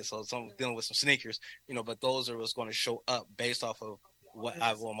sneakerhead, so something dealing with some sneakers. But those are what's going to show up based off of my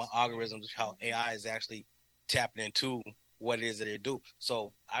algorithms, how AI is actually tapping into what it is that they do.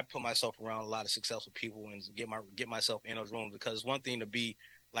 So I put myself around a lot of successful people and get myself in those rooms, because it's one thing to be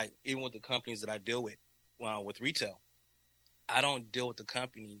like, even with the companies that I deal with retail, I don't deal with the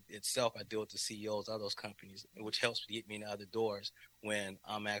company itself. I deal with the CEOs of those companies, which helps get me into other doors when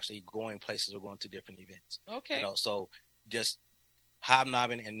I'm actually going places or going to different events. Okay. So just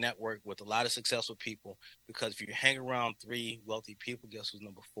hobnobbing and network with a lot of successful people, because if you hang around 3 wealthy people, guess who's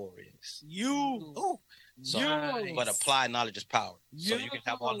number 4 is? You. Ooh. So, nice. But applied knowledge is power. So you can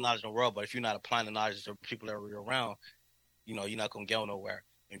have all the knowledge in the world, but if you're not applying the knowledge to people that are around, you're not going to go nowhere.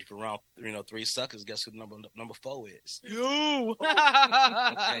 And if you're around, 3 suckers, guess who number 4 is? You.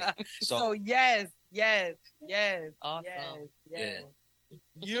 Okay. So yes. Awesome. Yes. Yeah.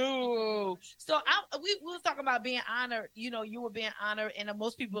 You. So we were talking about being honored. You were being honored, and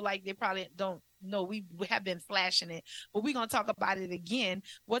most people they probably don't know. We have been flashing it, but we're gonna talk about it again.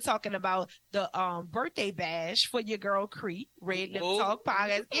 We're talking about the birthday bash for your girl Kree, RedLip Talk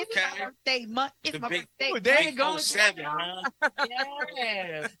Podcast. It's my birthday month. It's my birthday. There you go. 7,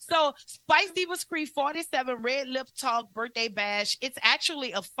 Yeah. So Spice Divas Kree 47 RedLip Talk birthday bash. It's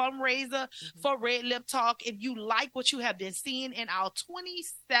actually a fundraiser for RedLip Talk. If you like what you have been seeing in our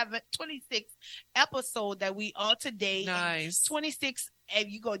 26 episode that we are today. Nice. 26. If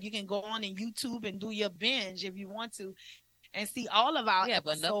you can go on YouTube and do your binge if you want to, and see all of our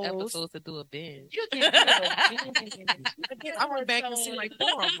episodes. Enough episodes to do a binge. You can do a binge. I went back and see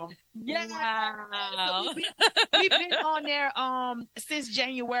 4 of them. Yeah. Wow. So we've been on there since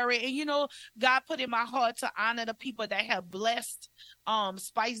January, and God put in my heart to honor the people that have blessed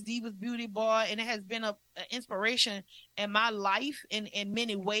Spice Divas Beauty Bar, and it has been an inspiration in my life in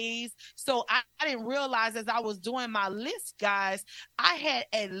many ways. So I didn't realize as I was doing my list, guys, I had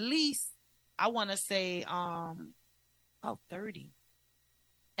at least, I want to say 30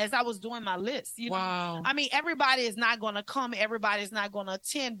 as I was doing my list. Wow. I mean, everybody is not going to come, everybody's not going to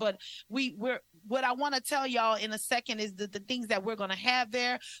attend, but what I want to tell y'all in a second is the things that we're going to have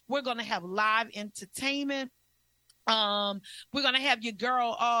there. We're going to have live entertainment. We're gonna have your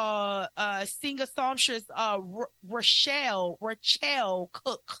girl singer songstress Rochelle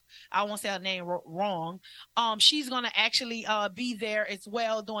Cook. I won't say her name wrong. She's gonna actually be there as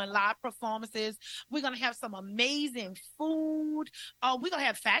well doing live performances. We're gonna have some amazing food. We're gonna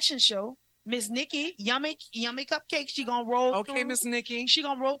have fashion show. Miss Nikki, yummy cupcakes. She gonna roll. Okay, Miss Nikki. She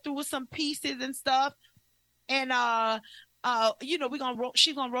gonna roll through with some pieces and stuff. And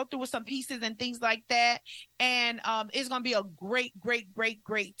she's gonna roll through with some pieces and things like that. And it's gonna be a great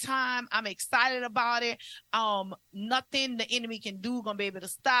time. I'm excited about it. Nothing the enemy can do gonna be able to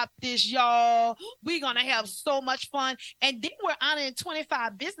stop this, y'all. We're gonna have so much fun. And then we're honoring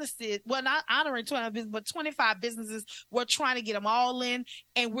 25 businesses. Well, not honoring 25 businesses, but 25 businesses. We're trying to get them all in,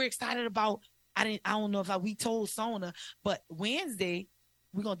 and we're excited about. I don't know if we told Sona, but Wednesday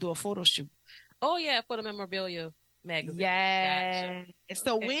we're gonna do a photo shoot. Oh yeah, for the memorabilia. magazine. Yeah. Gotcha.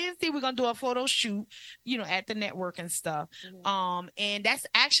 So Wednesday we're gonna do a photo shoot, at the network and stuff. And that's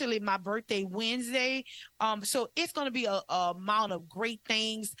actually my birthday Wednesday. So it's gonna be a amount of great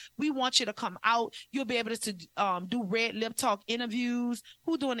things. We want you to come out. You'll be able to do RedLip Talk interviews.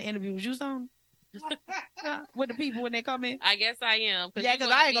 Who doing the interviews? You son? With the people when they come in? I guess I am. Yeah, because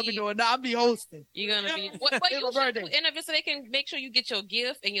I ain't gonna be doing that. I'll be hosting. You're gonna be what you should do interview so they can make sure you get your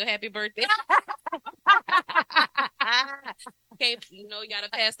gift and your happy birthday. Okay, you gotta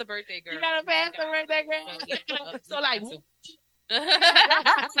pass the birthday girl. You gotta pass the birthday girl. So like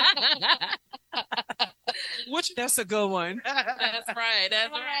That's a good one. That's right.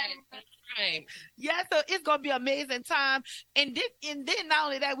 Yeah, so it's gonna be an amazing time, and then not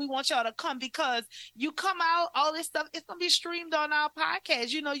only that, we want y'all to come because you come out, all this stuff, it's gonna be streamed on our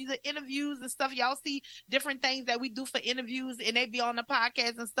podcast. The interviews and stuff. Y'all see different things that we do for interviews, and they be on the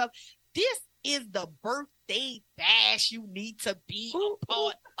podcast and stuff. This is the birthday bash you need to be a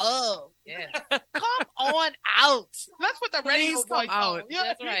part of. Yeah. Come on out. Let's put the radio Please voice come out. on. Yeah.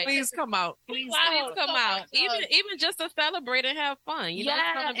 That's right. Please come out. Please come out. Even just to celebrate and have fun. It's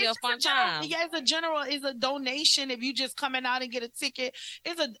gonna be a fun time. Yeah, it's a donation. If you just coming out and get a ticket,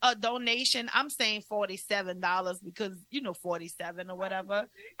 it's a donation. I'm saying $47 because 47 or whatever.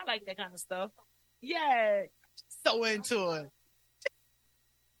 I like that kind of stuff. Yeah. So into it.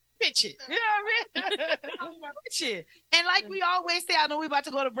 Pitch it. You know what I mean? Pitch it. And like we always say, I know we're about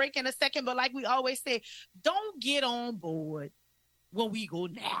to go to break in a second, but like we always say, don't get on board when we go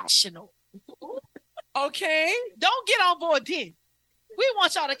national. Okay? Don't get on board then. We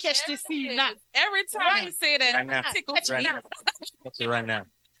want y'all to catch this seed now. Every time you say that, Right now. tickles me. Catch it right now.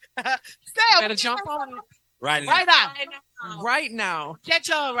 Better jump on it. Right now. Right now. Right now. Catch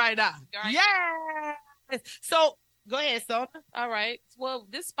on right now. Right. Yeah. So go ahead, Sona. All right. Well,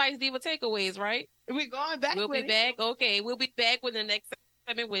 this Spice Diva takeaways, right? We're going back. We'll be back. Okay, we'll be back with the next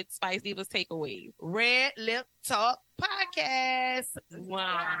segment with Spice Diva's takeaways. RedLip Talk Podcast.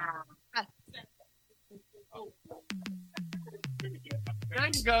 Wow. There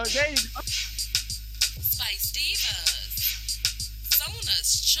you go. Spice Divas.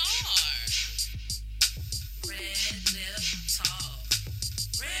 Sona's charm. RedLip Talk.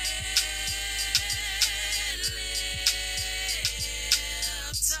 RedLip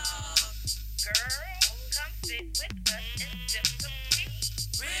Talk. Girl, come sit with us and sip some tea.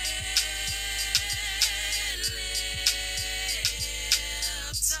 RedLip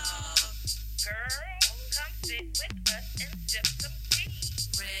Talk. Girl, come sit with us and sip some tea.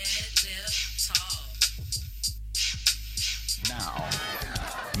 RedLip Talk.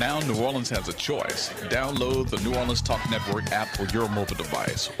 Now New Orleans has a choice. Download the New Orleans Talk Network app for your mobile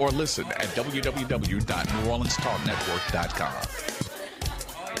device or listen at www.neworleanstalknetwork.com.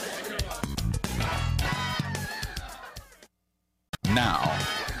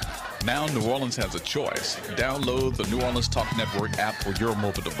 Now New Orleans has a choice. Download the New Orleans Talk Network app for your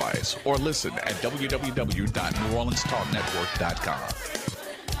mobile device or listen at www.neworleanstalknetwork.com.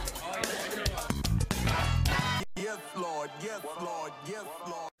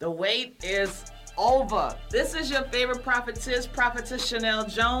 The wait is over. This is your favorite prophetess Chanel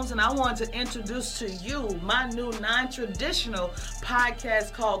Jones, and I want to introduce to you my new non-traditional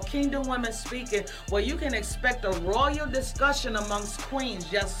podcast called Kingdom Women Speaking, where you can expect a royal discussion amongst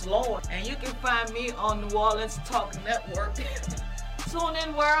queens. Yes, Lord. And you can find me on New Orleans Talk Network. Tune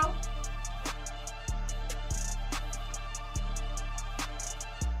in, world.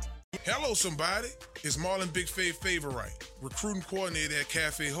 Hello, somebody. It's Marlon Big Faith Favorite, recruiting coordinator at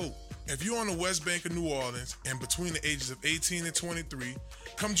Cafe Hope. If you're on the West Bank of New Orleans and between the ages of 18 and 23,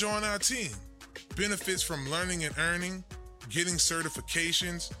 come join our team. Benefits from learning and earning, getting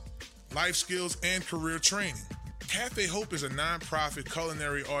certifications, life skills, and career training. Cafe Hope is a nonprofit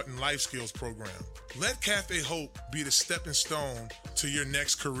culinary art and life skills program. Let Cafe Hope be the stepping stone to your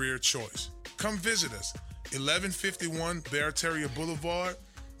next career choice. Come visit us, 1151 Barataria Boulevard,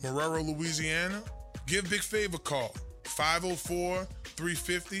 Marrero, Louisiana. Give Big Fav a call,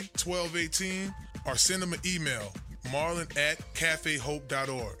 504-350-1218, or send them an email,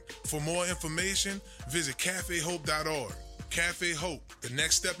 marlon@cafehope.org. For more information, visit cafehope.org. Cafe Hope, the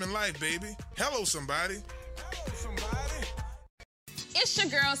next step in life, baby. Hello, somebody. It's your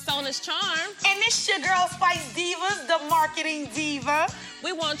girl, Sona's Charm. And it's your girl, Spice Divas, the marketing diva.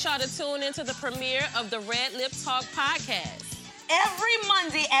 We want y'all to tune into the premiere of the RedLip Talk podcast. Every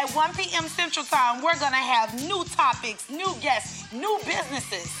Monday at 1 p.m. Central Time, we're going to have new topics, new guests, new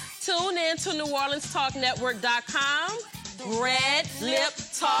businesses. Tune in to NewOrleansTalkNetwork.com.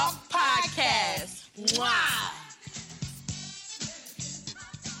 RedLip Talk Podcast. Wow.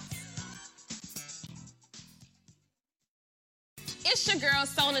 girl,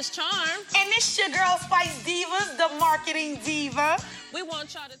 Sona's Charm. And this your girl, Spice Divas, the marketing diva. We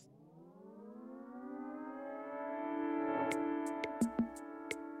want y'all to...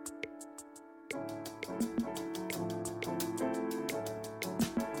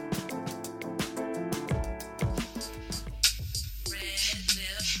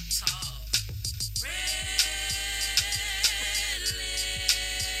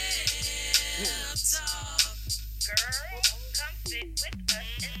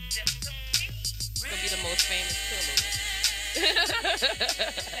 Gonna be the most famous pillow.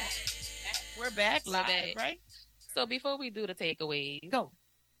 We're back live, right? So before we do the takeaways, go.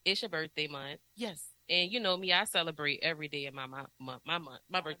 It's your birthday month. Yes. And you know me, I celebrate every day in my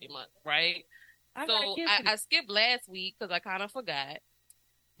birthday month, right? So I skipped last week because I kind of forgot.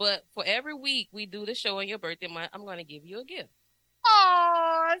 But for every week we do the show on your birthday month, I'm going to give you a gift.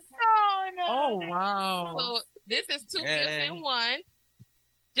 Oh, Sona. Oh, wow. So this is 2 gifts in one.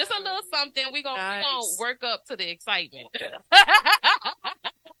 Just a little something. We're gonna work up to the excitement. Do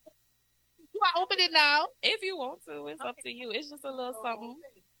I open it now? If you want to, it's up to you. It's just a little something.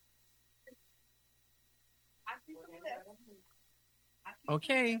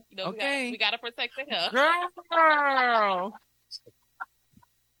 Okay. You know, okay. We gotta protect the hair. Girl.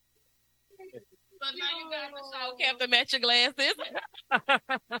 So now you got the shower cap to match your glasses.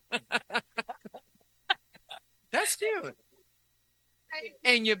 That's cute.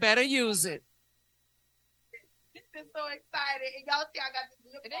 And you better use it. This is so exciting. And y'all see I got this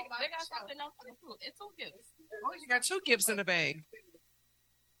gift. They got something else too. It's 2 gifts. Oh, you got 2 gifts in the bag.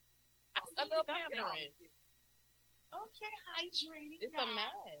 A little pampering. Okay, hydrating. It's a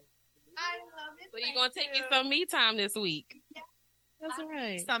mask. I love it. So you're gonna take you some me time this week. That's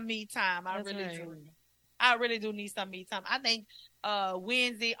right. Some me time. I That's really right. do. I really do need some me time. I think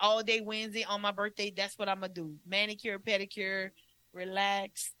Wednesday, all day Wednesday on my birthday, that's what I'm gonna do. Manicure, pedicure,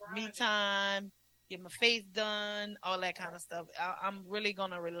 relax, me time, get my face done, all that kind of stuff. I'm really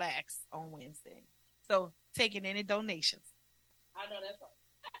gonna relax on Wednesday. So taking any donations. I know that's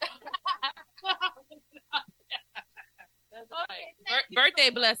right. Birthday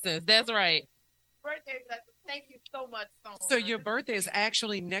blessings. That's right. Birthday blessings. Thank you so much, Sona. So your birthday is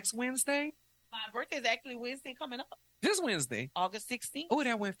actually next Wednesday? My birthday is actually Wednesday coming up. This Wednesday? August 16th. Oh,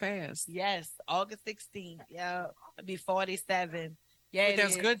 that went fast. Yes, August 16th. Yeah, I'll be 47. Yeah, But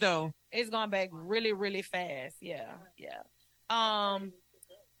that's good though. It's going back really, really fast. Yeah. Yeah.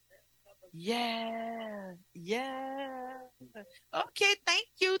 Okay, thank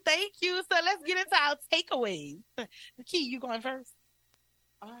you. So let's get into our takeaways. Key, you going first?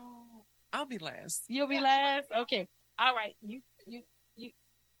 Oh, I'll be last. You'll be last? Okay. All right. You.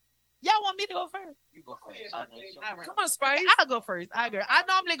 Y'all want me to go first? You go first. Okay. All right. Come on, Spice. I'll go first. I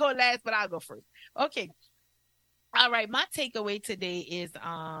normally go last, but I'll go first. Okay. All right. My takeaway today is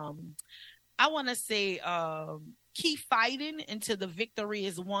I want to say keep fighting until the victory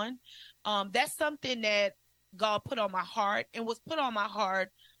is won. That's something that God put on my heart and was put on my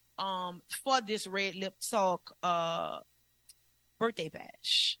heart for this RedLip Talk birthday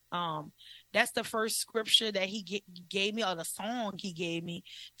bash. That's the first scripture that he gave me, or the song he gave me,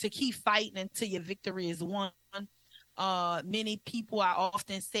 to keep fighting until your victory is won. Many people, I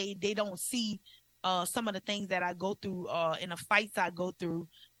often say, they don't see some of the things that I go through in the fights I go through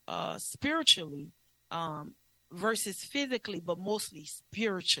spiritually versus physically, but mostly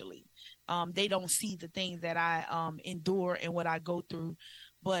spiritually. They don't see the things that I endure and what I go through.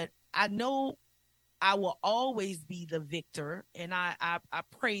 But I know I will always be the victor, and I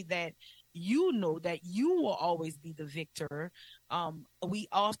pray that you know that you will always be the victor. We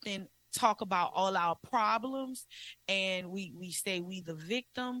often talk about all our problems, and we say we the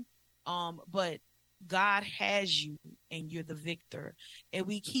victim, but God has you, and you're the victor. And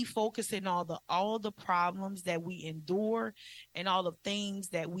we keep focusing on all the problems that we endure and all the things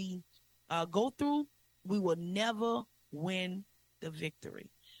that we go through. We will never win the victory.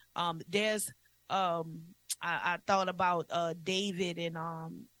 I thought about David and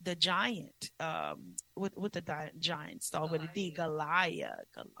the giant, with the giant star with the Goliath.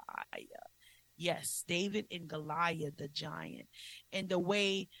 Yes, David and Goliath, the giant, and the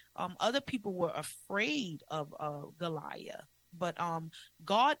way other people were afraid of Goliath, but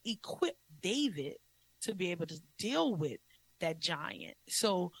God equipped David to be able to deal with that giant.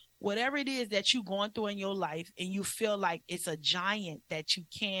 So whatever it is that you're going through in your life and you feel like it's a giant that you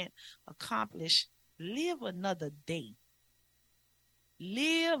can't accomplish, live another day.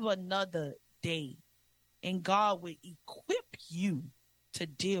 Live another day. And God will equip you to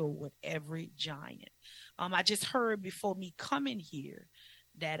deal with every giant. I just heard before me coming here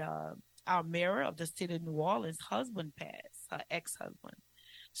that our mayor of the city of New Orleans' husband passed, her ex-husband.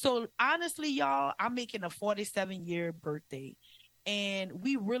 So honestly, y'all, I'm making a 47-year birthday, and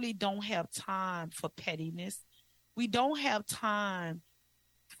we really don't have time for pettiness. We don't have time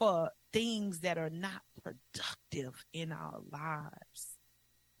for things that are not productive in our lives.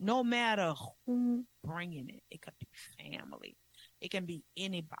 No matter who bringing it, it could be family, it can be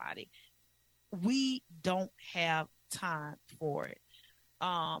anybody. We don't have time for it.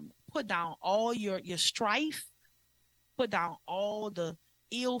 Put down all your strife. Put down all the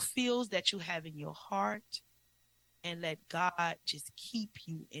ill feels that you have in your heart, and let God just keep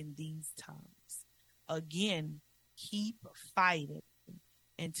you in these times. Again, keep fighting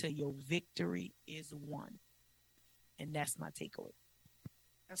until your victory is won. And that's my takeaway.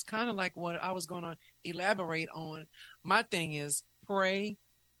 That's kind of like what I was going to elaborate on. My thing is pray,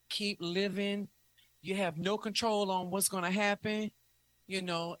 keep living. You have no control on what's going to happen,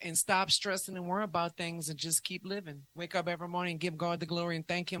 and stop stressing and worry about things and just keep living. Wake up every morning and give God the glory and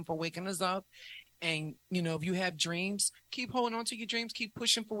thank him for waking us up. And, if you have dreams, keep holding on to your dreams. Keep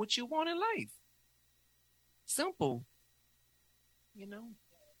pushing for what you want in life. Simple.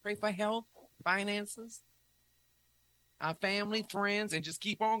 Pray for health, finances, our family, friends, and just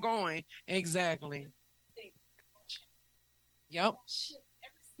keep on going. Exactly. Yep.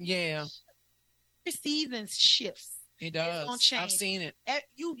 Yeah. Your seasons shifts. It does. I've seen it.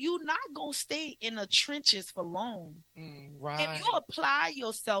 You're not going to stay in the trenches for long. Right. If you apply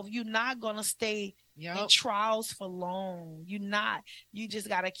yourself, you're not going to stay in trials for long. You're not. You just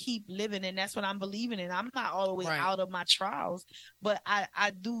got to keep living. And that's what I'm believing in. I'm not all the way out of my trials, but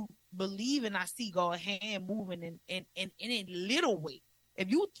I do believe, and I see God's hand moving in a little way. If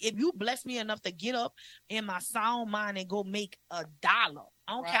you bless me enough to get up in my sound mind and go make $1, I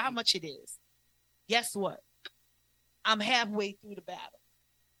don't care how much it is. Guess what? I'm halfway through the battle,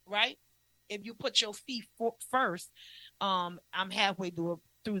 right? If you put your feet first, I'm halfway through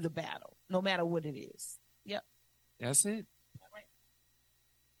the battle, no matter what it is. Yep. That's it.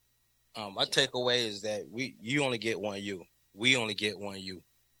 My takeaway is that you only get one you. We only get one you.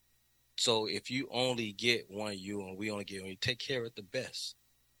 So if you only get one you and we only get one you, take care of it the best.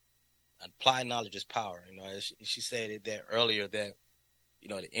 Apply knowledge is power. As she said that earlier, that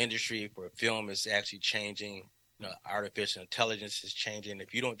the industry for film is actually changing. Artificial intelligence is changing.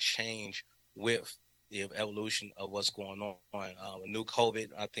 If you don't change with the evolution of what's going on, new COVID,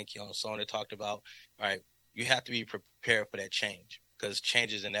 I think Sona talked about. All right, you have to be prepared for that change because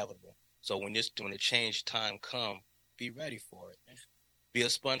change is inevitable. So when the change time come, be ready for it. Be a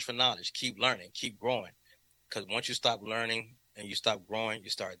sponge for knowledge. Keep learning. Keep growing. Because once you stop learning and you stop growing, you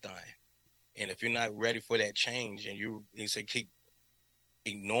start dying. And if you're not ready for that change and you say keep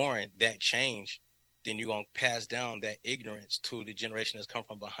ignoring that change, then you're going to pass down that ignorance to the generation that's come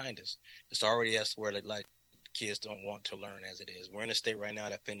from behind us. It's already us where kids don't want to learn as it is. We're in a state right now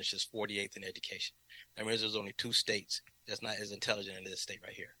that finishes 48th in education. That means there's only 2 states that's not as intelligent as this state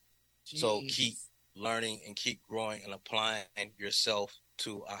right here. Jeez. So keep learning and keep growing and applying yourself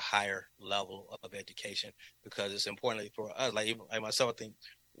to a higher level of education, because it's important for us. Like myself, I think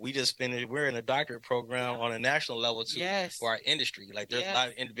we just finished. We're in a doctorate program on a national level too for our industry. Like there's a lot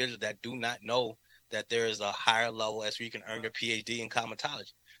of individuals that do not know that there is a higher level as where you can earn your PhD in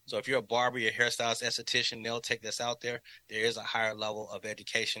cosmetology. So if you're a barber, you're a hairstylist, esthetician, nail tech that's out there, there is a higher level of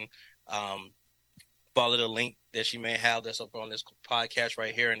education. Follow the link that she may have that's up on this podcast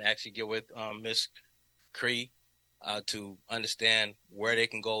right here and actually get with Miss Kree to understand where they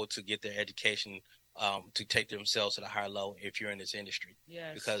can go to get their education to take themselves to the higher level if you're in this industry.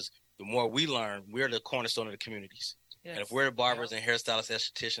 Yes. Because the more we learn, we're the cornerstone of the communities. Yes. And if we're barbers and hairstylists,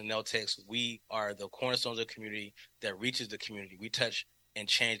 estheticians, nail techs, we are the cornerstones of the community that reaches the community. We touch and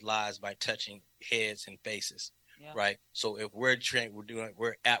change lives by touching heads and faces, right? So if we're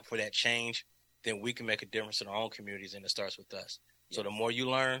apt for that change, then we can make a difference in our own communities, and it starts with us. Yes. So the more you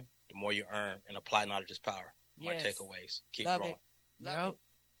learn, the more you earn, and apply knowledge is power. My takeaways. Keep growing. Love it.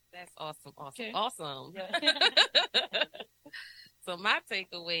 That's awesome. Awesome. Yeah. So my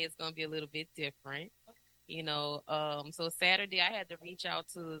takeaway is going to be a little bit different. So Saturday I had to reach out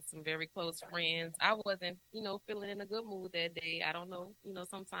to some very close friends. I wasn't, feeling in a good mood that day. I don't know,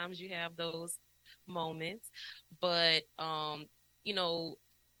 sometimes you have those moments, but,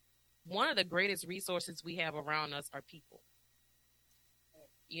 one of the greatest resources we have around us are people,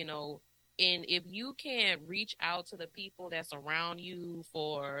 and if you can't reach out to the people that's around you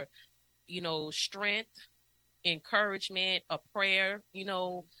for, strength, encouragement, a prayer,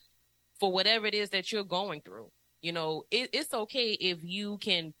 for whatever it is that you're going through. It's okay if you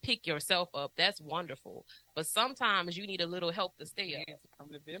can pick yourself up. That's wonderful. But sometimes you need a little help to stay up. From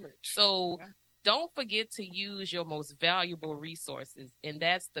the village. So don't forget to use your most valuable resources, and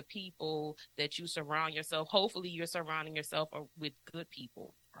that's the people that you surround yourself. Hopefully, you're surrounding yourself with good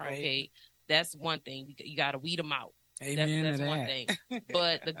people. Right. Okay, that's one thing. You got to weed them out. Amen. That's one thing.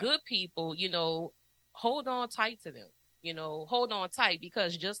 But the good people, hold on tight to them. Hold on tight,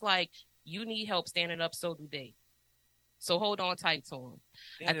 because just like you need help standing up, so do they. So hold on tight to them.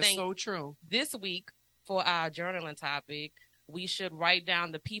 That is so true. This week, for our journaling topic, we should write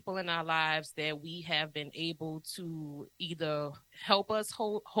down the people in our lives that we have been able to either help us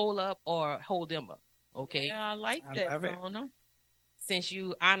hold up or hold them up. Okay. Yeah, I like that, Sona. Since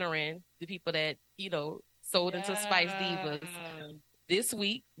you honoring the people that, sold into Spice Divas. This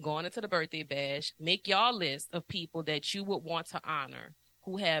week, going into the birthday bash, make y'all list of people that you would want to honor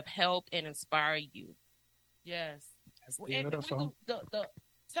who have helped and inspired you. Yes. That's beautiful.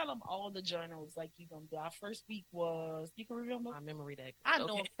 Tell them all the journals like you're going to do. Our first week was, you can remember? My memory that. I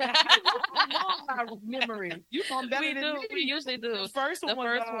know. Okay. My memory. You know better than me. We usually do. The first one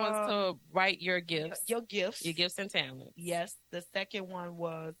was to write your gifts. Your gifts. Your gifts and talents. Yes. The second one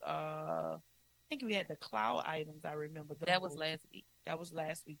was, I think we had the cloud items, I remember. That was last week. That was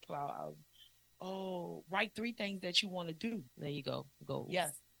last week, cloud items. Oh, write 3 things that you want to do. There you go. Goals.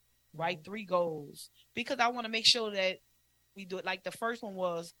 Yes. Write 3 goals. Because I want to make sure that we do it. Like the first one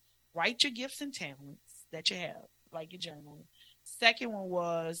was write your gifts and talents that you have, like your journal. Second one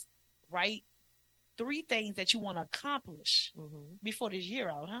was write 3 things that you want to accomplish before this year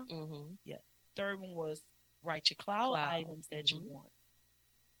out, huh? Mm-hmm. Yeah. Third one was write your cloud items that you want.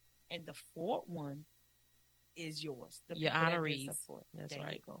 And the fourth one is yours. The your honorees. That's there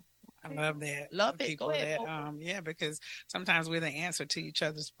right. You go. I love that. Love it. People Go ahead. that, because sometimes we're the answer to each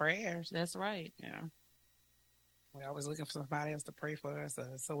other's prayers. That's right. Yeah. We're always looking for somebody else to pray for us,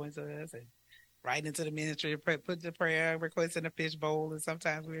 sow into us, and write into the ministry, put the prayer request in a fishbowl, and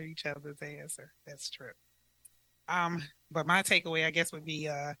sometimes we're each other's answer. That's true. But my takeaway, I guess, would be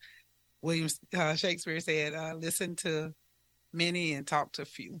William Shakespeare said, listen to many and talk to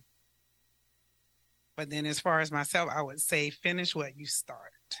few. But then as far as myself, I would say finish what you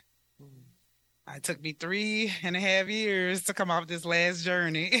start. It took me 3.5 years to come off this last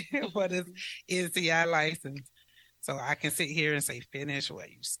journey for this NCI license. So I can sit here and say, finish what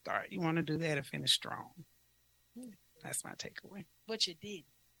you start. You want to do that and finish strong. That's my takeaway. But you did.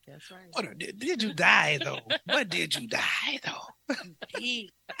 That's right. What did you die, though? What did you die, though? You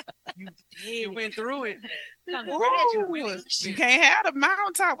did. You went through it. You can't have the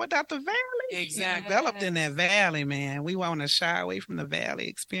mountaintop without the valley. Exactly. You developed in that valley, man. We want to shy away from the valley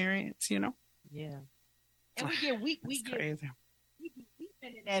experience, Yeah. And we get crazy. We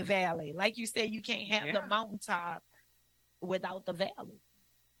in that valley. Like you said, you can't have the mountaintop without the valley.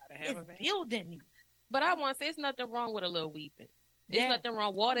 It's building. But I want to say it's nothing wrong with a little weeping. There's nothing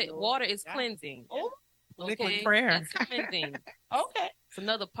wrong. Water is cleansing. Oh, liquid prayer. That's cleansing. Okay. It's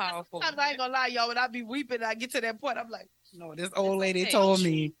another powerful. Sometimes I ain't gonna lie, y'all. When I be weeping, I get to that point. I'm like, no. This old lady told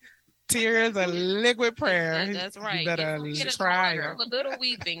me, tears are liquid prayer. That's right. You better try it. A little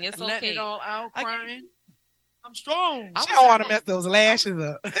weeping. It's Let okay. it all out, crying. I'm strong. She don't want to mess those lashes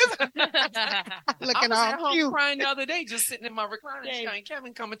up. Looking all cute. Crying the other day, just sitting in my recliner. And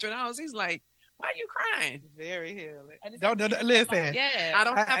Kevin coming through the house. He's like, "Why are you crying?" Very healing. Don't listen. Yeah, I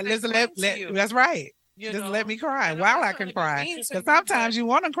don't have to listen. let you. That's right. You just know? let me cry while I can cry. Because sometimes you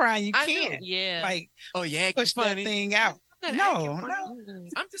want to cry and you can't. Yeah. Like, oh yeah, push that thing out. No.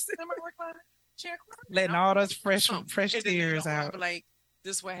 I'm just sitting in my recliner chair crying. Letting all those fresh tears out. Like,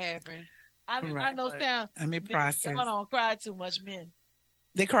 this what happened. I know, Sam. Let me process. I don't cry too much, men.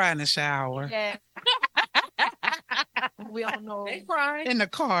 They cry in the shower. Yeah. We don't know. They cry in the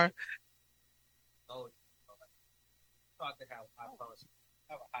car. Talk to have a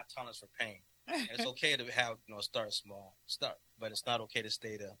high tolerance for pain. And it's okay to have start small, but it's not okay to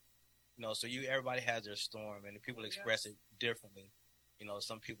stay there. So everybody has their storm, and people express it differently.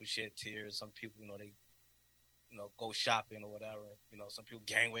 Some people shed tears, some people they go shopping or whatever. Some people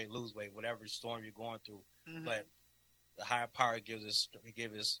gain weight, lose weight, whatever storm you're going through. Mm-hmm. But the higher power gives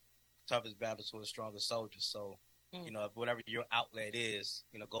us toughest battles to the strongest soldiers. So, whatever your outlet is,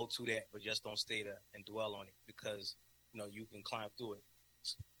 go to that, but just don't stay there and dwell on it, because, you can climb through it.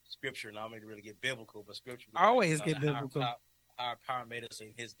 Scripture, not only to really get biblical, but scripture always get biblical. Our power made us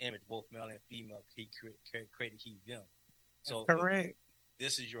in His image, both male and female. He created them. So correct.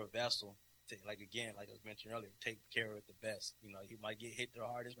 This is your vessel. Like I was mentioned earlier, take care of it the best. You might get hit the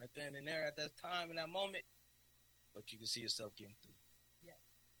hardest right then and there at that time in that moment, but you can see yourself getting through. Yeah.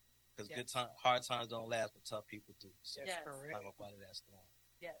 Because hard times don't last, but tough people do. So correct. Climb up out of that storm.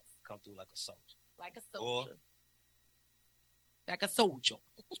 Yes. Come through like a soldier. Like a soldier. like a soldier.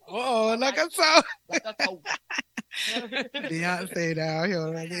 Oh, like a soldier. Like a soldier. Beyonce down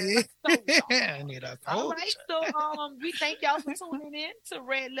here, right? I need a All soldier. right, so we thank y'all for tuning in to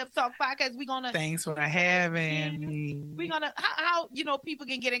Red Lip Talk Podcast. We're gonna Thanks for having me. We're gonna how people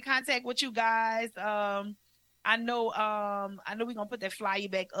can get in contact with you guys. I know we're gonna put that flyer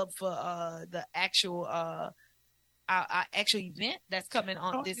back up for the actual our actual event that's coming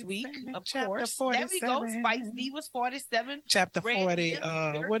on this week, of course. 47. There we go. Spice Divas 47. Chapter Red 40. Lip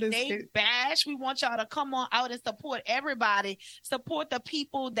What is Birthday it? Bash. We want y'all to come on out and support everybody. Support the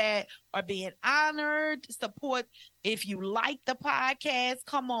people that are being honored. Support if you like the podcast.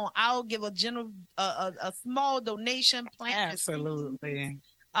 Come on out. Give a general a small donation. Absolutely.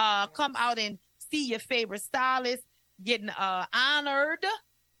 Come out and see your favorite stylist getting honored.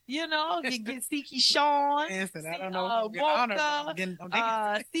 You know, you get Siki Sean. Listen, I don't know. Walker,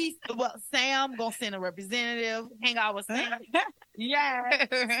 Sam gonna send a representative. Hang out with Sam. Yeah.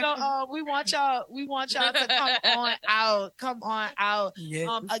 So we want y'all to come on out.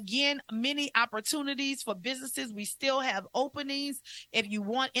 Yes. Again, many opportunities for businesses. We still have openings. If you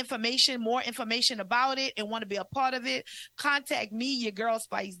want more information about it and want to be a part of it, contact me, your girl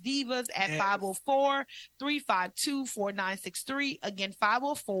Spice Divas, at 504-352-4963. Again,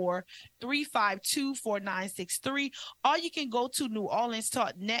 504-352-4963. Or you can go to New Orleans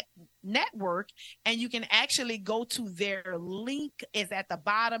Talk Network, and you can actually go to their link is at the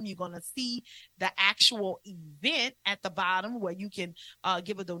bottom. You're going to see the actual event at the bottom where you can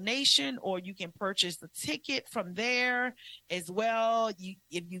give a donation, or you can purchase the ticket from there as well.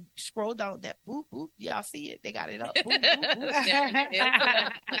 If you scroll down that boop, y'all see it. They got it up. Boop, boop,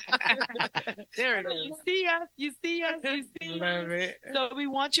 boop. There it is. You see us. Love it. So we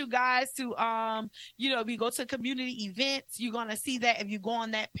want you guys to we go to community events. You're going to see that if you go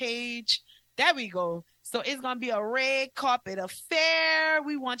on that page. There we go. So it's going to be a red carpet affair.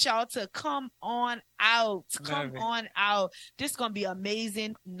 We want y'all to come on out. Come on out. This is going to be an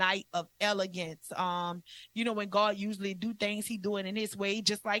amazing night of elegance. When God usually do things, he do it in his way,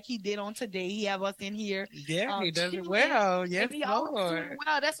 just like he did on today. He have us in here. Yeah, he does it well. Yes, Lord.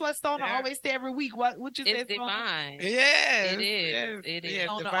 Well, that's what Sona always say every week. What you say? It's divine. Yes. It is. It is. Yes,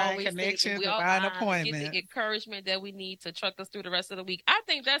 divine connection, divine appointment. Get the encouragement that we need to truck us through the rest of the week. I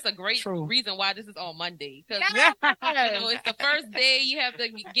think that's a great reason why this is on Monday. Because it's the first day. You have to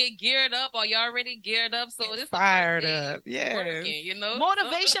get geared up, or you already geared up. So this fired up. Yeah.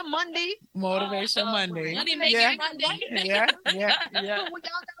 Motivation Monday. Motivation Monday. Money making Monday. Yeah. Y'all got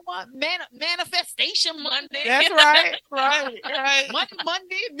what? Manifestation Monday. That's right.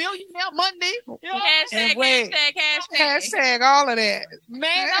 Monday, Millionaire Monday. Hashtag all of that.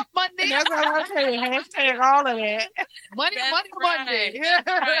 Man up Monday. That's what I'm saying. Hashtag all of that. Money Monday. That's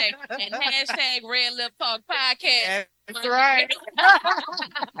right. And hashtag Red Lip Talk Podcast. That's right.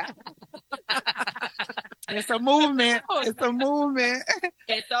 It's a movement.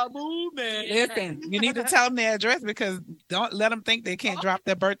 Listen, you need to tell them the address, because don't let them think they can't drop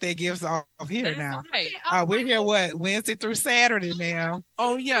their birthday gifts off here now. Right. We're here Wednesday through Saturday now.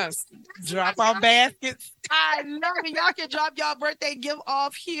 Oh yes. Drop off baskets. I love it. Y'all can drop y'all birthday gift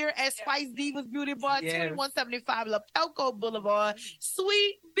off here at Spice Divas Beauty Bar, 2175 La Pelco Boulevard,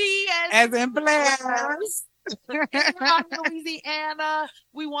 Suite B as in blast. Louisiana.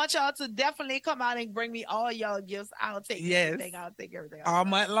 We want y'all to definitely come out and bring me all y'all gifts. I'll take everything. All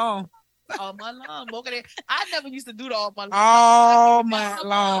month long. All month long. I never used to do the all month long. All month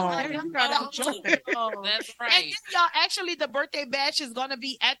long. That's right. And y'all, actually, the birthday bash is going to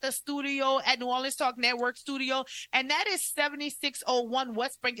be at the studio, at New Orleans Talk Network studio, and that is 7601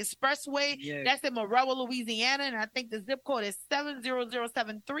 West Spring Expressway. Yes. That's in Morello, Louisiana, and I think the zip code is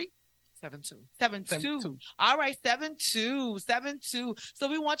 70073. 72. All right, 72. So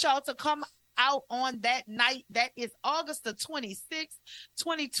we want y'all to come out on that night. That is August the 26th,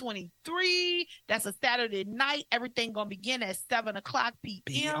 2023. That's a Saturday night. Everything gonna begin at 7:00 p.m.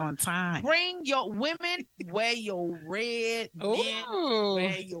 Be on time. Bring your women. Wear your red. Men,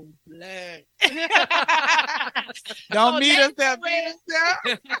 wear your black. Don't meet us there.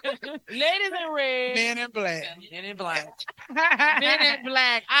 Ladies in red. Men in black. Men in black. Men in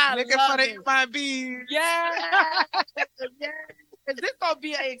black. I looking love for it. the MIB. Yeah. This gonna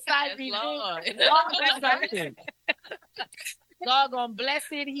be an exciting thing. God gonna bless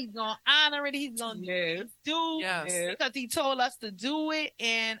it. He's gonna honor it. He's gonna do because he told us to do it.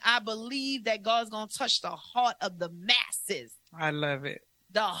 And I believe that God's gonna touch the heart of the masses. I love it.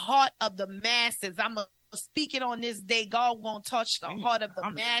 The heart of the masses. I'm gonna speaking on this day, God won't touch the heart of the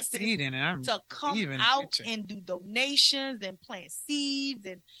masses to come out and do donations and plant seeds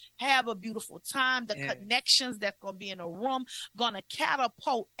and have a beautiful time. The connections that's going to be in a room going to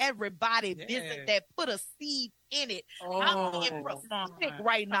catapult everybody visit that put a seed in it. I'm being prophetic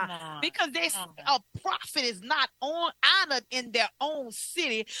right now because a prophet is not honored in their own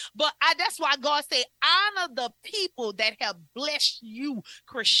city, but that's why God say honor the people that have blessed you,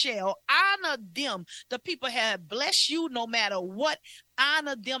 Chriselle. Honor them. The people have blessed you no matter what.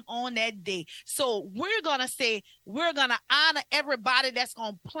 Honor them on that day. So we're going to honor everybody that's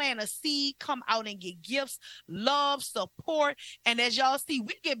going to plant a seed, come out and get gifts, love, support. And as y'all see,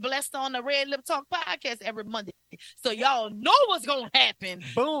 we get blessed on the Red Lip Talk podcast every Monday. So y'all know what's going to happen.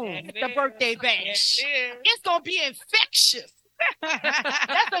 Boom. It's the birthday bash. It's going to be infectious.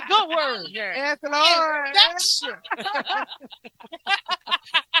 That's a good word. Yes, Lord. Infectious.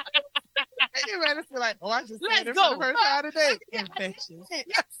 You better feel like, I just said it for the first time today. Infectious.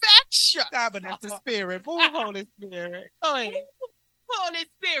 Infectious. But that's the spirit. Move, Holy Spirit. Holy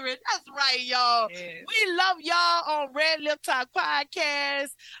Spirit. That's right, y'all. Yes. We love y'all on Red Lip Talk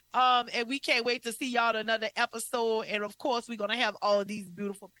Podcast. And we can't wait to see y'all in another episode. And of course, we're going to have all these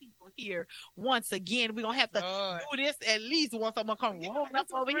beautiful people here once again. We're going to have to do this at least once. I'm going to come rolling up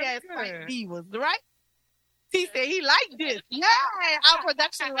over here as Divas, right? He said he liked this. Yeah, our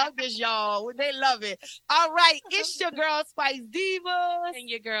production love this, y'all. They love it. All right, it's your girl Spice Divas. And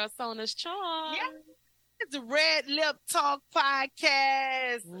your girl Sona's Charm. Yeah. It's Red Lip Talk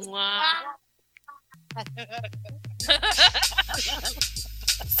Podcast. Wow.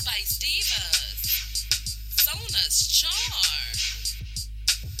 Spice Divas. Sona's Charm.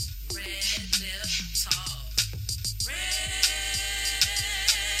 Red Lip Talk. Red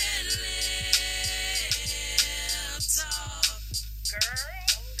Lip Talk. Girl,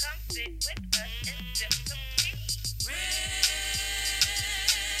 come sit with us and sip